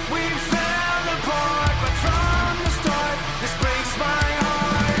 We fell apart, but from the start, this breaks my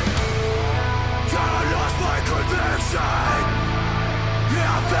heart. I lost my conviction.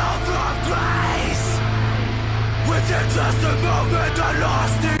 Yeah, I felt the place. Within just a moment I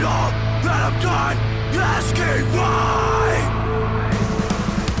lost it all. And I'm done asking why.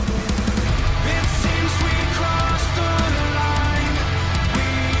 It seems we crossed the line. We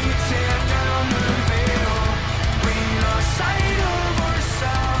tear down the veil. We lost sight of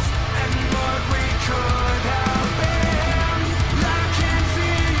ourselves and what we could have been. I can't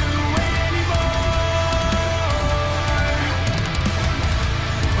feel you anymore.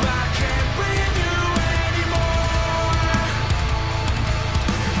 I can't breathe you anymore.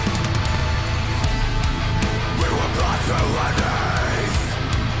 We were brought to our knees.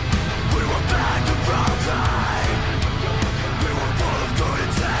 We were bad to broken. We were full of good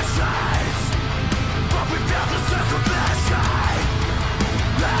intentions, but we failed the circumvention.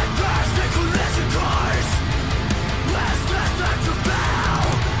 At last, a collision course. Last time to fail.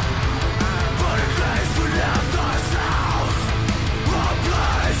 But at least we left ourselves a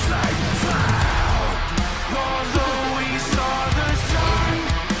place like hell. Although we saw the sun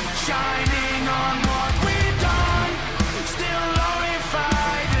shining on what we've done, still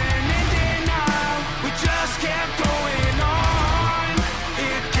glorified and in denial, we just kept going on.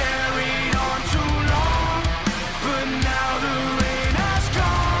 It carried on too long, but now the rain has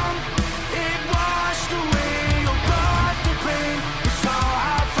come. It washed away or brought the pain. We saw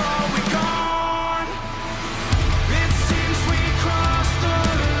how far we gone. It seems we crossed the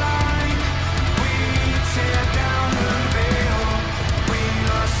line. We tear down the veil. We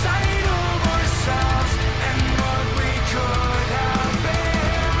lost sight of ourselves and what we could have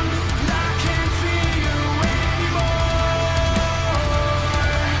been. I can't feel you anymore.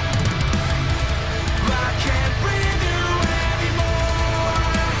 I can't breathe you anymore.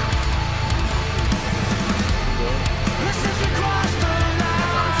 Since we crossed the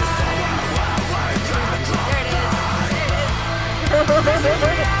line, just so where we got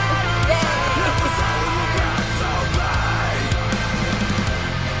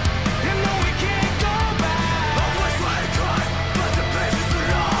you know we can't go back. I wish we could, but the place is too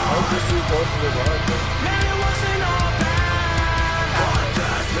long. Man, it wasn't all bad.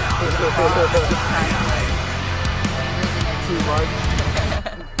 But there's Too much.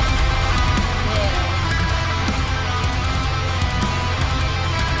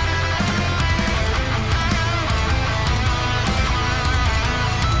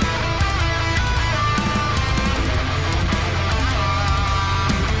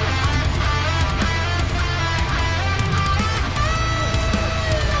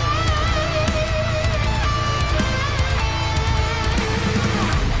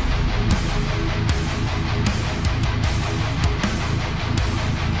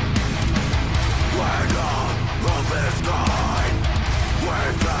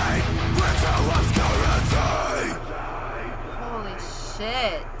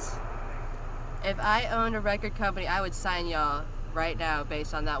 I owned a record company, I would sign y'all right now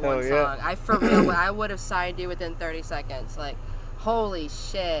based on that Hell one yeah. song. I for real, I would have signed you within 30 seconds. Like, holy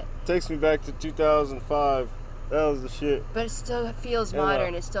shit. Takes me back to 2005. That was the shit. But it still feels Yeah.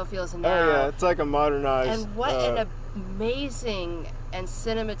 modern. It still feels now. Oh yeah, it's like a modernized. And what an amazing and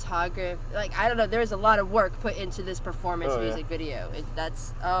cinematography. Like, I don't know, there's a lot of work put into this performance music video.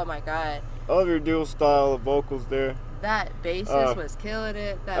 That's, oh my god. I love your dual style of vocals there. That bassist was killing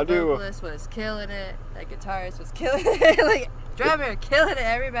it. I That do. vocalist was killing it. That guitarist was killing it. Like, drummer killing it.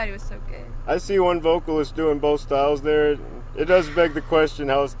 Everybody was so good. I see one vocalist doing both styles there. It does beg the question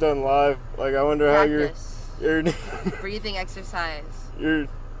how it's done live. Like, I wonder Practice. how you're Breathing exercise. you're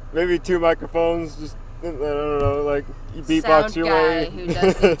maybe 2 microphones, just I don't know, like you beatbox Sound your guy way. who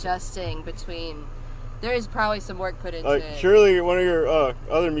does the adjusting between. There is probably some work put into Like it. surely one of your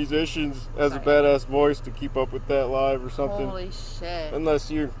other musicians has Sorry. a badass voice to keep up with that live or something. Holy shit. Unless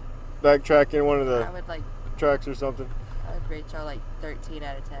you're backtracking one of the I would like. tracks or something. I would rate y'all like 13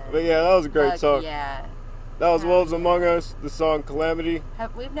 out of 10. But yeah, that was a great Fuck song. Yeah. That was Hell Wolves yeah. Among Us, the song Calamity.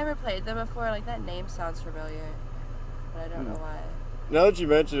 We've never played them before. Like, that name sounds familiar, but I don't know why. Now that you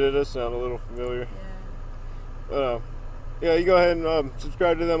mentioned it, it does sound a little familiar. Yeah. But, yeah, you go ahead and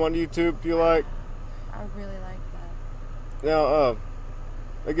subscribe to them on YouTube if you like. I really like that. Now,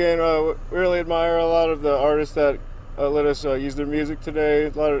 again, we really admire a lot of the artists that let us use their music today. A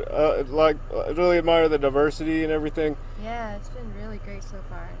lot of, really admire the diversity and everything. Yeah, it's been really great so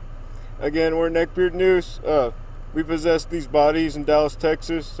far. Again, we're Neckbeard Noose. We possess these bodies in Dallas,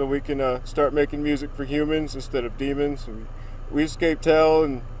 Texas, so we can start making music for humans instead of demons. We escaped hell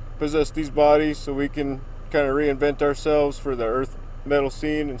and possess these bodies so we can kind of reinvent ourselves for the earth metal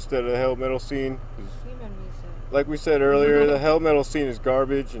scene instead of the hell metal scene. 'Cause Human music. like we said earlier, the hell metal scene is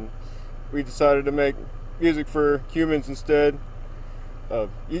garbage, and we decided to make music for humans instead.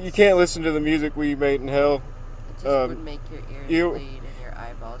 You can't listen to the music we made in hell. It just would make your ears you- bleed and your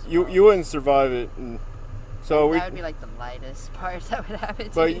eyeballs. You wouldn't survive it, and so That would be like the lightest part that would happen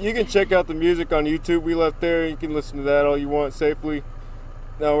to But me. you can check out the music on YouTube we left there. You can listen to that all you want safely.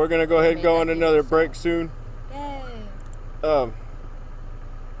 Now we're gonna go ahead and go on another break soon. Yay.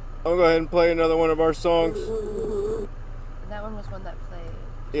 I'll go ahead and play another one of our songs. And that one was one that played.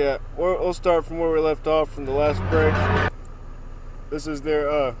 Yeah, we'll start from where we left off from the last break. This is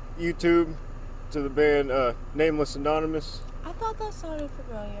their YouTube to the band Nameless Anonymous. I thought that sounded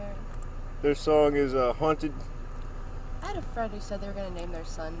familiar. Their song is Haunted. I had a friend who said they were going to name their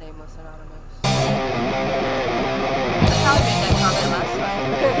son Nameless Anonymous. I probably made that comment last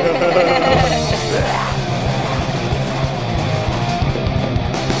time.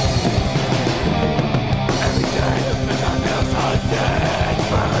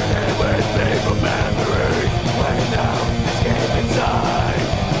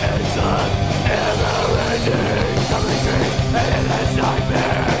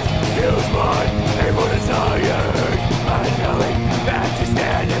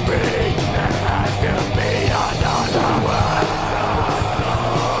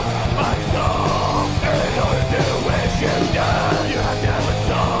 My soul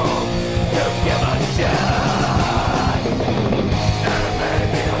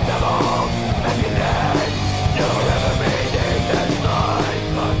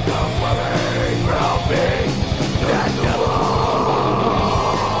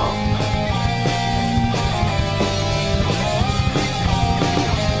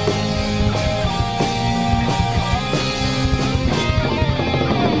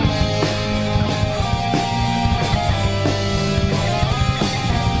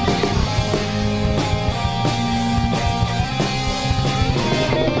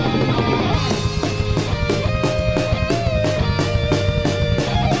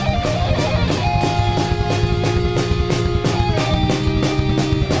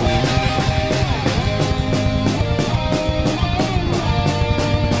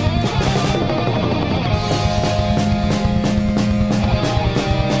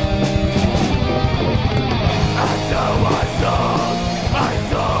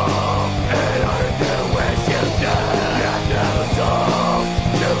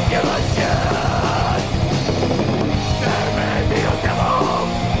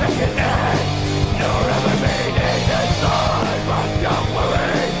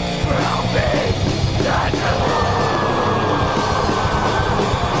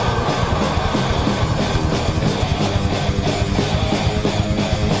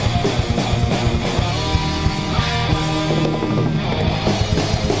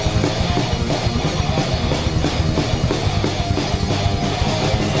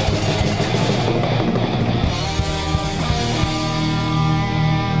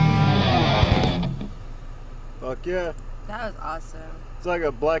That was awesome. It's like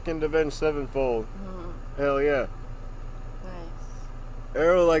a Blackened Avenged Sevenfold. Mm-hmm. Hell yeah. Nice. I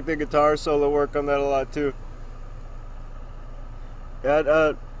really like the guitar solo work on that a lot too.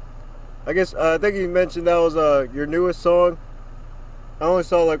 Yeah, I guess I think you mentioned that was your newest song. I only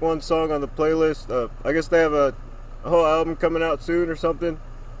saw like one song on the playlist. I guess they have a whole album coming out soon or something.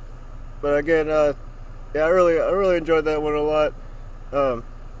 But again, yeah, I really enjoyed that one a lot. That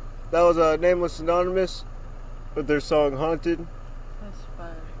was Nameless Anonymous with their song Haunted. That's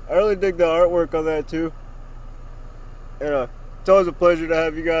fun. I really dig the artwork on that too. And it's always a pleasure to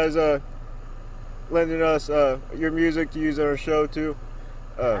have you guys lending us your music to use on our show too.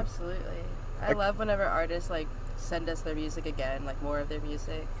 Absolutely. I love whenever artists like send us their music again, like more of their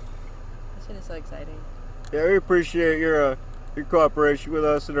music. That shit is so exciting. Yeah, we appreciate your cooperation with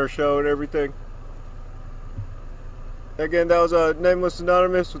us and our show and everything. Again, that was Nameless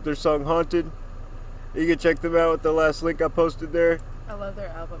Anonymous with their song Haunted. You can check them out with the last link I posted there. I love their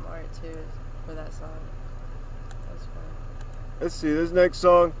album art too for that song. That was fun. Let's see, this next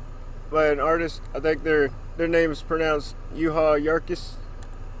song by an artist, I think their name is pronounced jyrkas.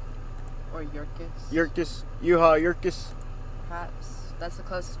 Or Jyrkas. Jyrkas. Perhaps. That's the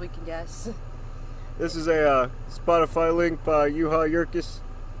closest we can guess. This is a Spotify link by jyrkas.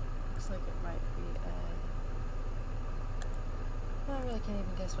 Looks like it might be I really can't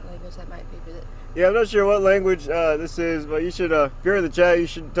even guess what language that might be, but Yeah, I'm not sure what language this is, but you should, if you're in the chat, you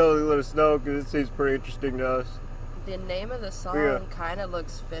should totally let us know because it seems pretty interesting to us. the name of the song kind of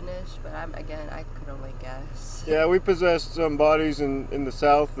looks Finnish, but I could only guess. Yeah, we possess some bodies in the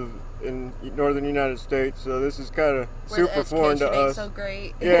south in northern United States, so this is kind of super foreign to us. So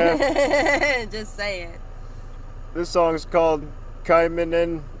great. Yeah. Just saying. This song is called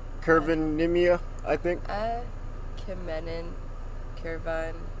Kymmenen, Kyrvan, Nimea, I think. Kymmenen,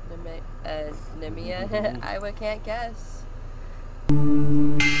 kyrvan, nimea. I can't guess.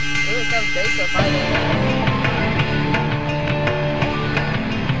 Ooh, it sounds great so far though.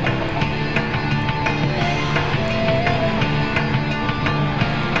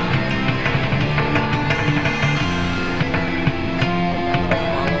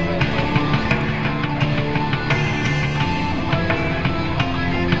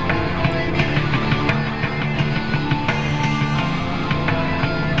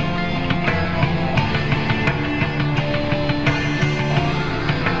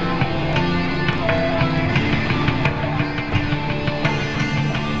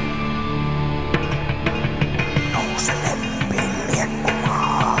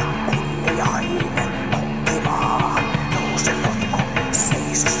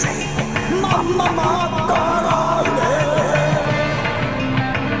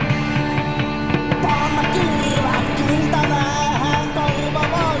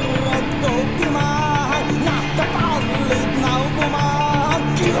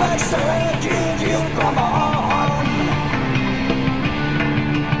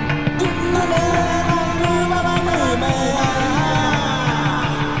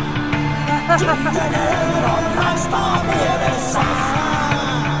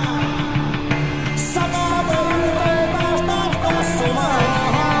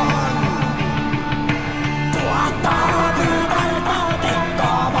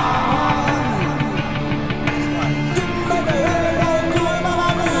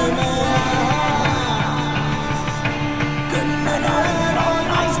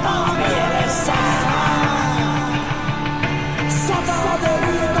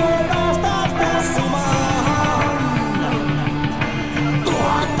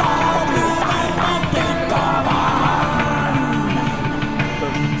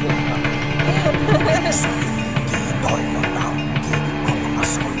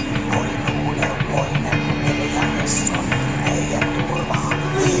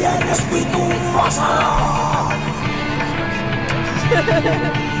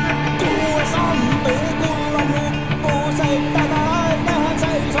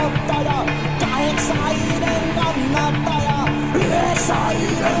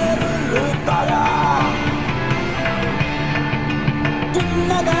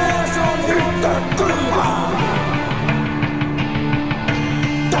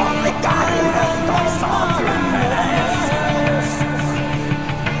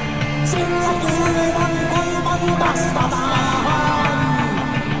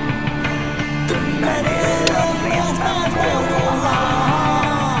 Kymmenen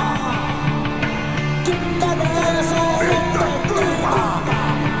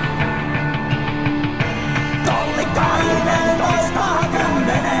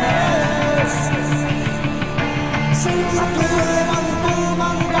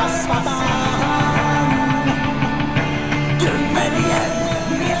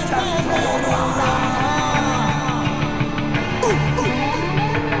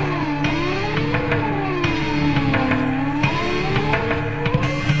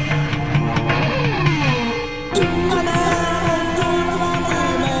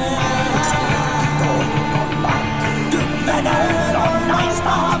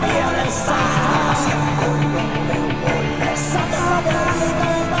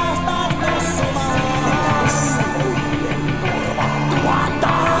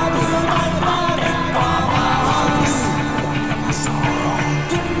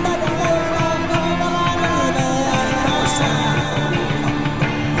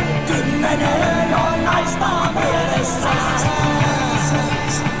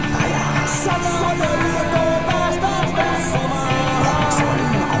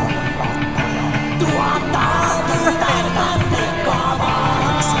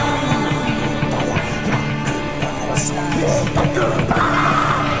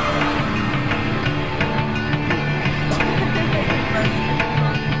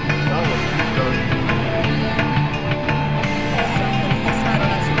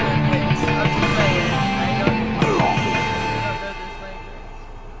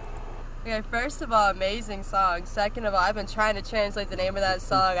Okay, first of all, amazing song. Second of all, I've been trying to translate the name of that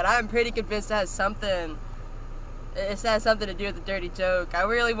song, and I'm pretty convinced it has something to do with the dirty joke. I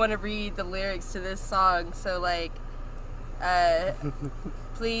really want to read the lyrics to this song, so like,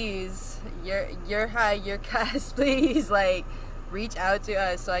 please, jyrkas, please, like, reach out to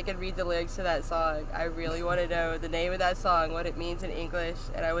us so I can read the lyrics to that song. I really want to know the name of that song, what it means in English,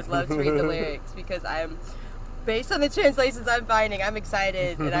 and I would love to read the lyrics because I'm, based on the translations I'm finding, I'm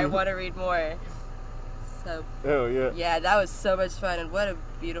excited and I want to read more. So, oh yeah. Yeah, that was so much fun, and what a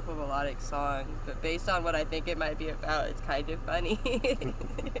beautiful melodic song. But based on what I think it might be about, it's kind of funny.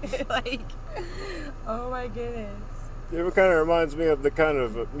 Like, oh my goodness. Yeah, it kind of reminds me of the kind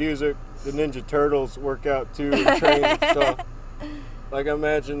of music the Ninja Turtles work out to and train and stuff. Like, I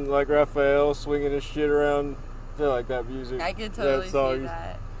imagine, like, Raphael swinging his shit around to, like, that music. I could totally see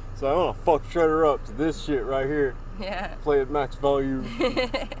that. So I want to fuck Shredder up to this shit right here. Yeah. Play at max volume.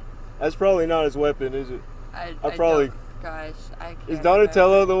 That's probably not his weapon, is it? I probably... Gosh, I can't Is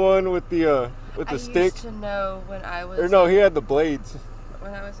Donatello remember. the one with the stick? I used to know when I was... Or no, he had the blades.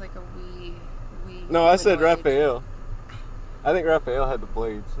 When I was, like, a wee No, I said humanoid. Raphael. I think Raphael had the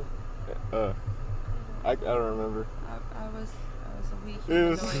blades. I don't remember. I was a wee It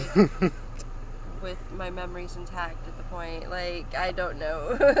was humanoid with my memories intact at the point. Like, I don't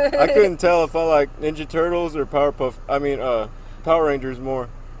know. I couldn't tell if I like Ninja Turtles or Power Rangers more.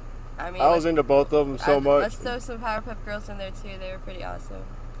 I mean, I was into both of them so much. Let's throw some Powerpuff Girls in there too. They were pretty awesome.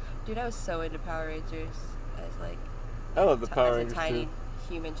 Dude, I was so into Power Rangers as like I love the Power as Rangers a tiny too.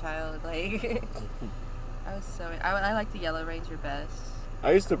 human child. Like, I was so. I like the Yellow Ranger best.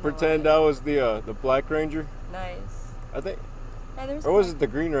 I used to pretend I was the Black Ranger. Nice. I think, Yeah, there was or was it the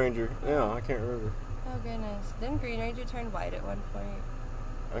Green Ranger? Yeah, I can't remember. Oh goodness! Didn't Green Ranger turn white at one point?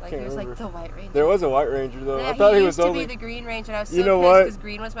 I Like can't he was remember. like the White Ranger. There was a White Ranger though. Yeah, I thought he was used to only. be the Green Ranger, and I was so You know pissed what? because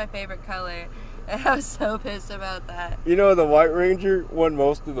green was my favorite color, and I was so pissed about that. You know, the White Ranger won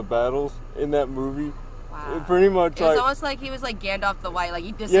most of the battles in that movie. Wow. It pretty much It was like almost like he was like Gandalf the White, like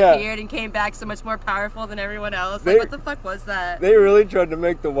he disappeared and came back so much more powerful than everyone else. Like, what the fuck was that? they really tried to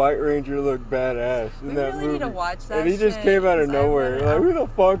make the White Ranger look badass in We that really movie. need to watch that and he just shit, came out of 'cause I nowhere. wanna- Like, who the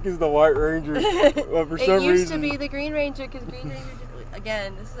fuck is the White Ranger? Well, for some It used reason. to be the Green Ranger because Green Ranger.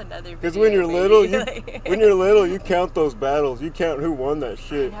 Again, this is another. Because video, when you're maybe. little, you count those battles. You count who won that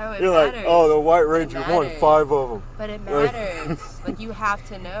shit. I know, it You're like, matters. oh, the White Ranger won matters. 5 of them. But it Like- matters. Like, you have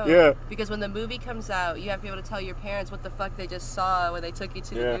to know. Yeah. Because when the movie comes out, you have to be able to tell your parents what the fuck they just saw when they took you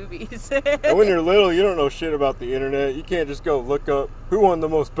to Yeah. the movies. And when you're little, you don't know shit about the internet. You can't just go look up who won the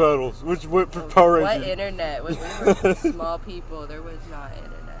most battles. Which went for Power What Rangers. internet? When we were small people, there was not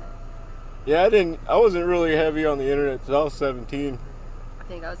internet. Yeah, I wasn't really heavy on the internet until I was 17. I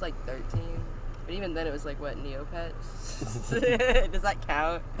think I was like 13. But even then, it was like, what, Neopets? Does that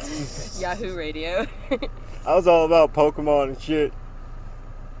count? Yahoo Radio. I was all about Pokemon and shit.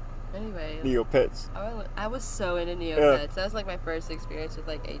 Anyway. Neopets. I was so into Neopets. That was like my first experience with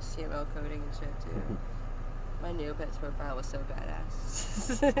like HTML coding and shit too. My Neopets profile was so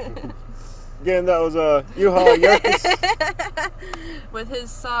badass. Again, that was juha, jyrkas, With his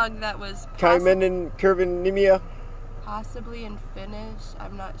song that was kymmenen, kyrvan, nimea. possibly in Finnish.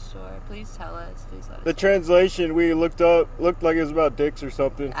 I'm not sure. Please tell us. Please let us The know. translation we looked up looked like it was about dicks or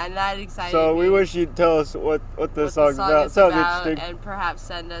something. And that excited So me. we wish you'd tell us what the what the song's song about. is Sounds about, interesting. and perhaps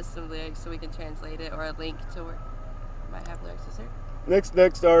send us some lyrics so we can translate it, or a link to where it might have lyrics. Is there?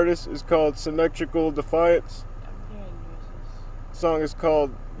 Next artist is called Symmetrical Defiance. I'm hearing noises. The song is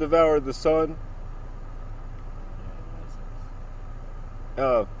called Devour the Sun. I'm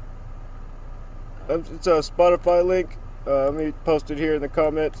hearing noises. It's a Spotify link. Let me post it here in the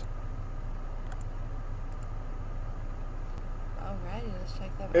comments. Alrighty, let's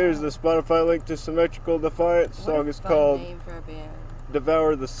check that out. Here's the Spotify link to Symmetrical Defiance. The What song a is fun called name for a band.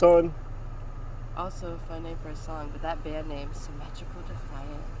 Devour the Sun. Also a fun name for a song, but that band name, Symmetrical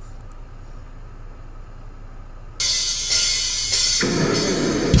Defiance.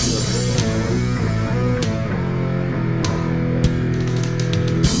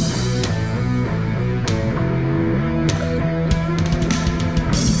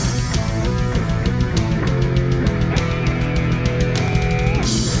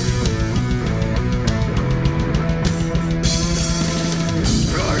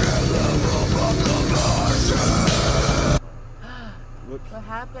 Whoops. What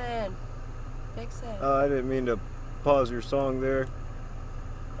happened? Fix it. I didn't mean to pause your song there.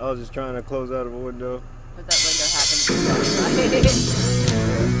 I was just trying to close out of a window. But that window happened to be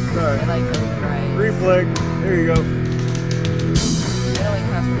Sorry. I like override. Replay. There you go. It only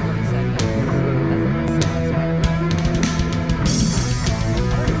costs for 40 seconds. That's a nice song.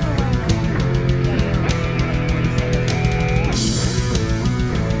 I don't know why I'm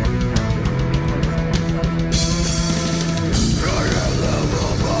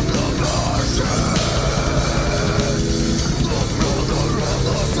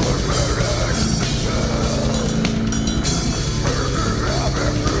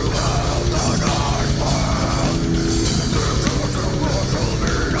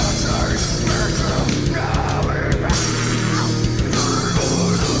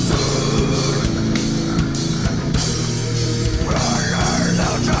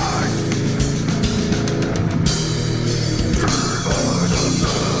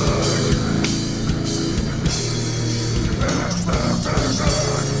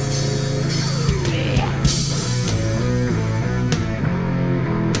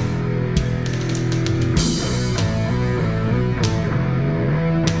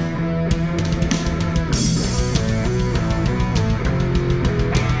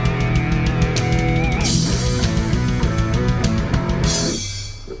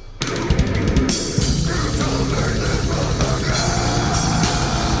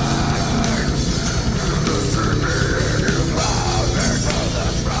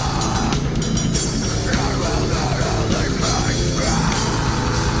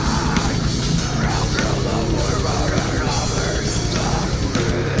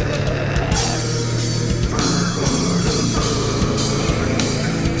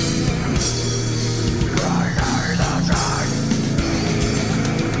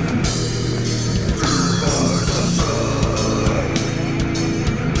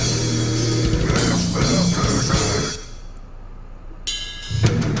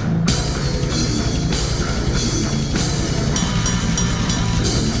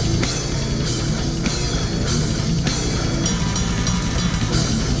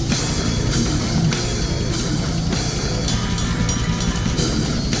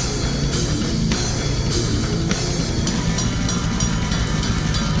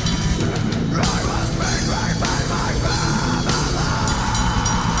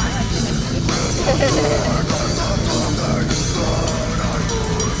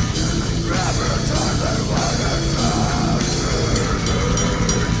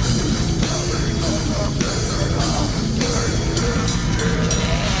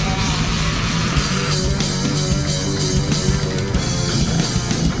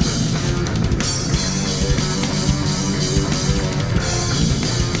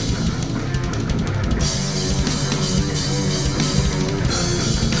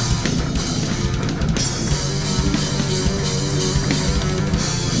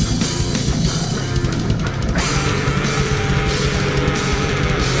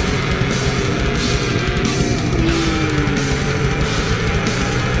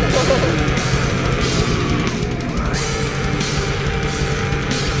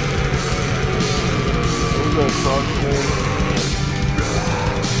song's name.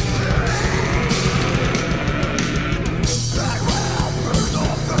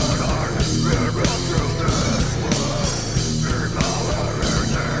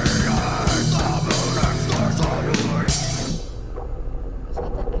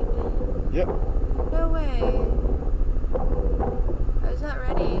 Yep. No way. I was not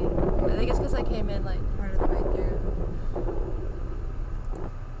ready. I think it's because I came in like part of the way through.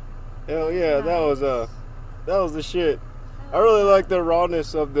 Hell yeah, that was the shit. I really like the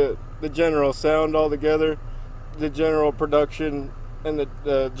rawness of the general sound altogether, the general production, and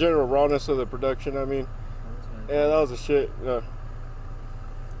the general rawness of the production. I mean, yeah, that was the shit.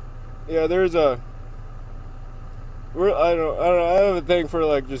 Yeah, there's a. I don't know. I have a thing for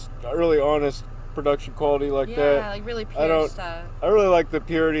like just really honest production quality like that. Yeah, like really pure stuff. I really like the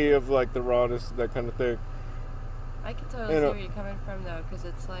purity of like the rawness, that kind of thing. I can totally see where you're coming from though, because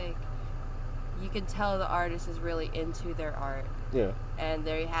it's like you can tell the artist is really into their art. Yeah. And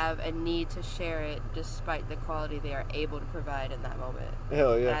they have a need to share it despite the quality they are able to provide in that moment.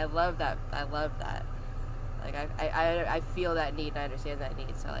 Hell yeah. And I love that. I love that. Like I feel that need and I understand that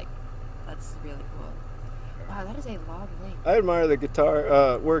need. So like that's really cool. Wow, that is a long link. I admire the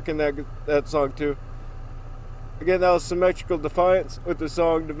guitar work in that song too. Again, that was Symmetrical Defiance with the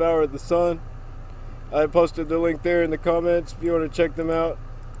song Devour the Sun. I posted the link there in the comments if you want to check them out.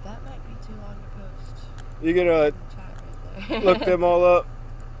 That might be too long to post. You can Chat right there. look them all up.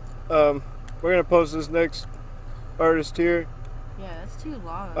 We're going to post this next artist here. Yeah, that's too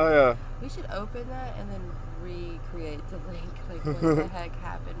long. Oh yeah. We should open that and then recreate the link. Like what the heck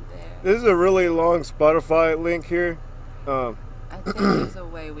happened there? This is a really long Spotify link here. I think there's a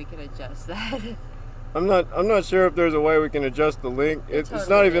way we can adjust that. I'm not sure if there's a way we can adjust the link. It's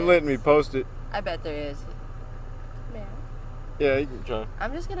not even letting me post it. I bet there is. Man. Yeah, you can try.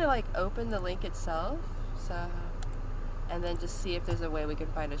 I'm just gonna like open the link itself, so, and then just see if there's a way we can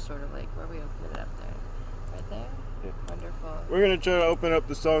find a shorter link. Where we open it up there, right there. Yeah. Wonderful. We're gonna try to open up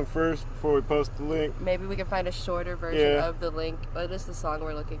the song first before we post the link. Maybe we can find a shorter version of the link. What is the song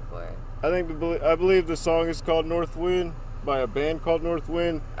we're looking for? I believe the song is called North Wind by a band called North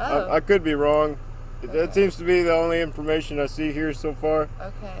Wind. Oh. I could be wrong. Okay. That seems to be the only information I see here so far.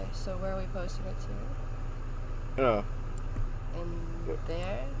 Okay, so where are we posting it to? Yeah. In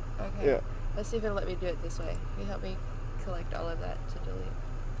there? Okay. Yeah. Let's see if it'll let me do it this way. Can you help me collect all of that to delete?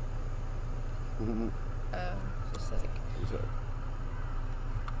 Mm-hmm. Just like.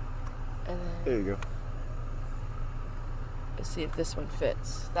 And then. There you go. Let's see if this one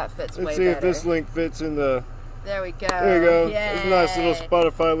fits. That fits way Let's better. see if this link fits in the. There we go. There you go. Yay. There's a nice little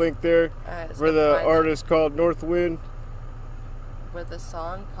Spotify link there for the artist called North Wind. With the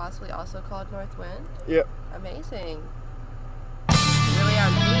song possibly also called North Wind? Yep. Amazing. Really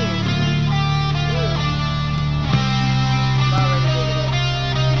on theme. Ooh. I'm already digging it.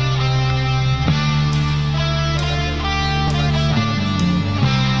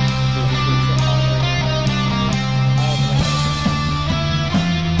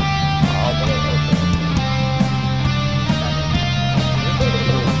 All the way over.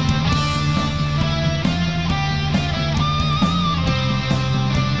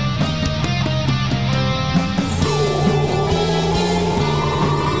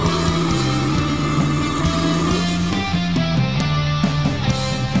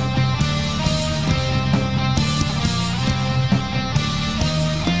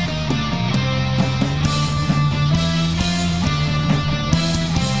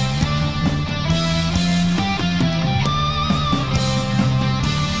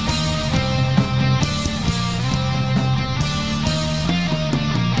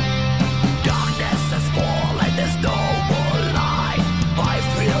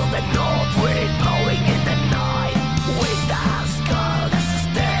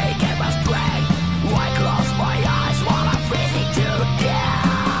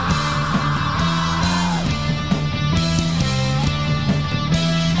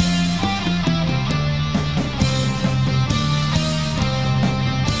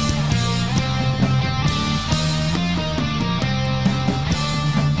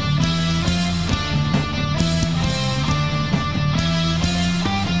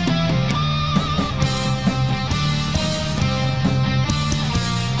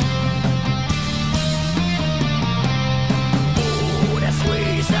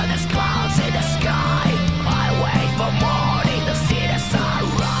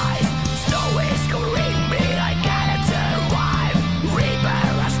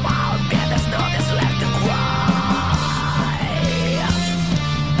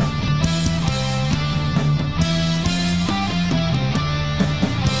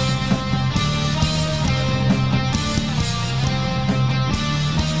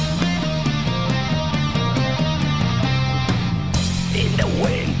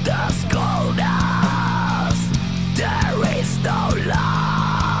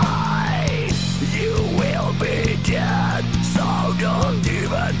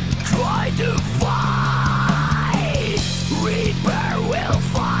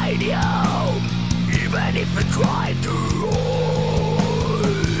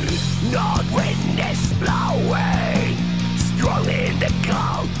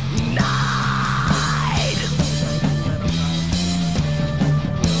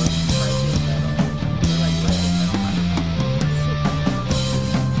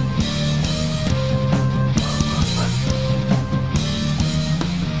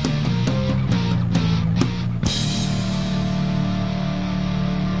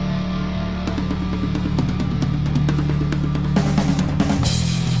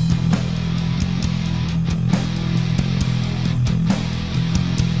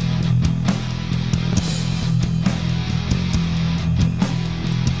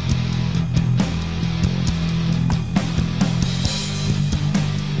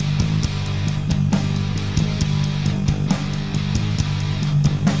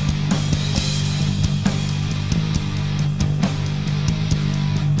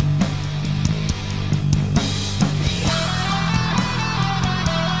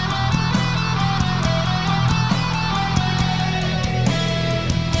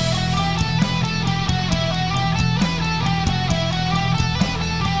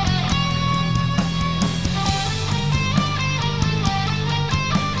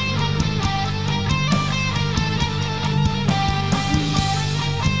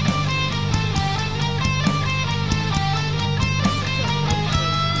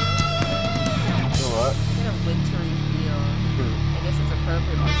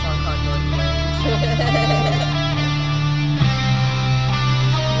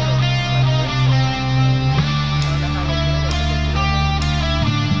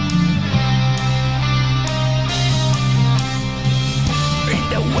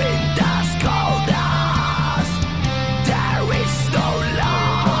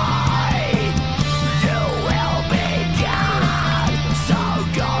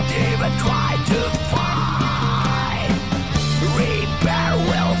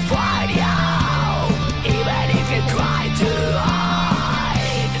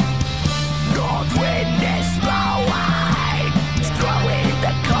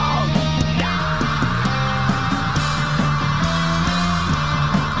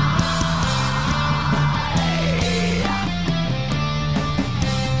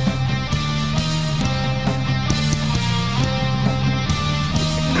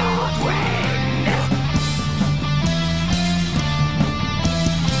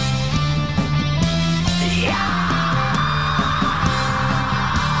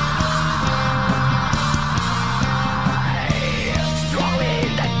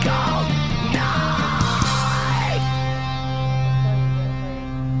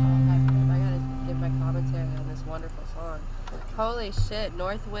 Holy shit,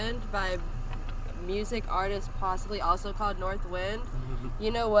 North Wind by music artist possibly also called North Wind.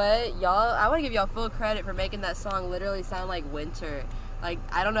 You know what, y'all, I want to give y'all full credit for making that song literally sound like winter. Like,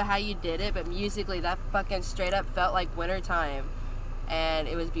 I don't know how you did it, but musically that fucking straight up felt like wintertime. And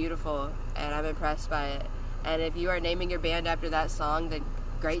it was beautiful, and I'm impressed by it. And if you are naming your band after that song, then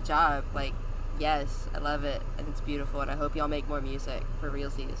great job. Like, yes, I love it, and it's beautiful, and I hope y'all make more music for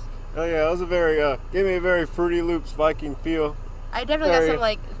realsies. Oh yeah, that was a very, gave me a very Fruity Loops Viking feel. I definitely got some,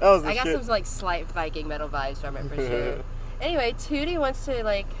 like, I got shit. some, like, slight Viking metal vibes from it, for sure. Anyway, Tootie wants to,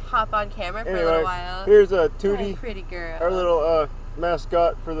 like, hop on camera for a little while. Here's Tootie, Hi, pretty girl. our little,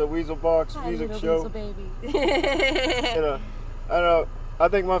 mascot for the Weasel Box Hi, Music little Show. Weasel baby. I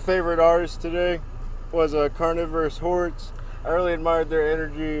think my favorite artist today was Carnivorous Hordes. I really admired their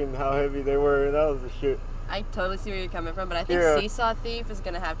energy and how heavy they were, and that was the shit. I totally see where you're coming from, but I think Seesaw Thief is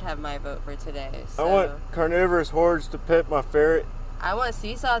going to have my vote for today. So. I want Carnivorous Hordes to pet my ferret. I want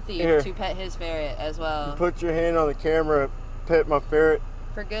Seesaw Thief to pet his ferret as well. Put your hand on the camera, pet my ferret.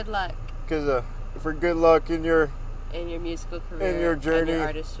 For good luck. Because for good luck in your musical career. In your journey. And your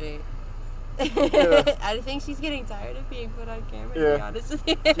artistry. I think she's getting tired of being put on camera, to be honest with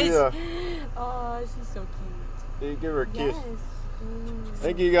you. Oh, she's so cute. You give her a kiss. Yes.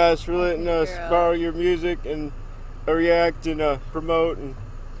 Thank you guys for letting us borrow your music and react and promote and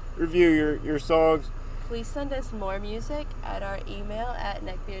review your songs. Please send us more music at our email at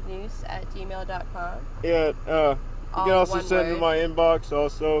neckbeardnoose@gmail.com. Yeah, you can also send to my inbox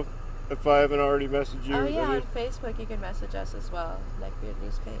also if I haven't already messaged you. Oh yeah, on Facebook you can message us as well, Neckbeard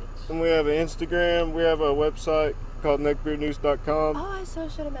Noose page. And we have an Instagram, we have a website called neckbeardnoose.com. Oh, I so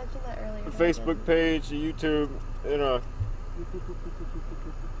should have mentioned that earlier. A Facebook page, a YouTube, and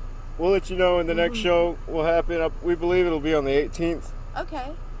we'll let you know when the next show will happen. We believe it'll be on the 18th.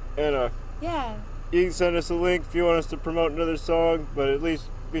 Okay. And yeah. You can send us a link if you want us to promote another song, but at least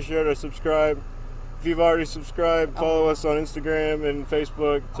be sure to subscribe. If you've already subscribed, follow us on Instagram and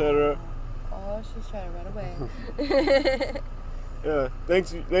Facebook, etc. Oh, she's trying to run away. Yeah,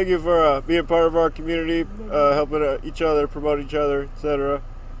 thank you for being part of our community, helping each other, promote each other, etc.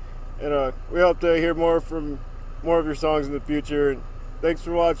 And we hope to hear more of your songs in the future. And thanks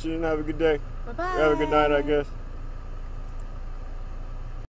for watching, and have a good day. Bye-bye. Have a good night, I guess.